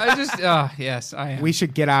 I just, yes, I am. We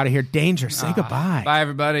should get out of here. Danger, say goodbye. Bye,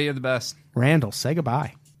 everybody. You're the best. Randall, say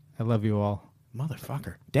goodbye. I love you all.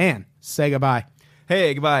 Motherfucker. Dan, say goodbye.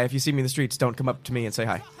 Hey, goodbye. If you see me in the streets, don't come up to me and say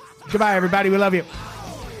hi. Goodbye, everybody. We love you.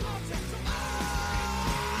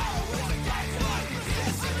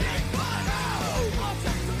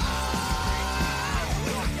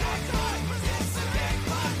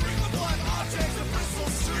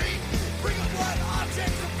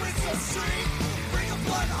 Bring a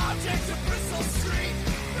blood object to Bristol Street.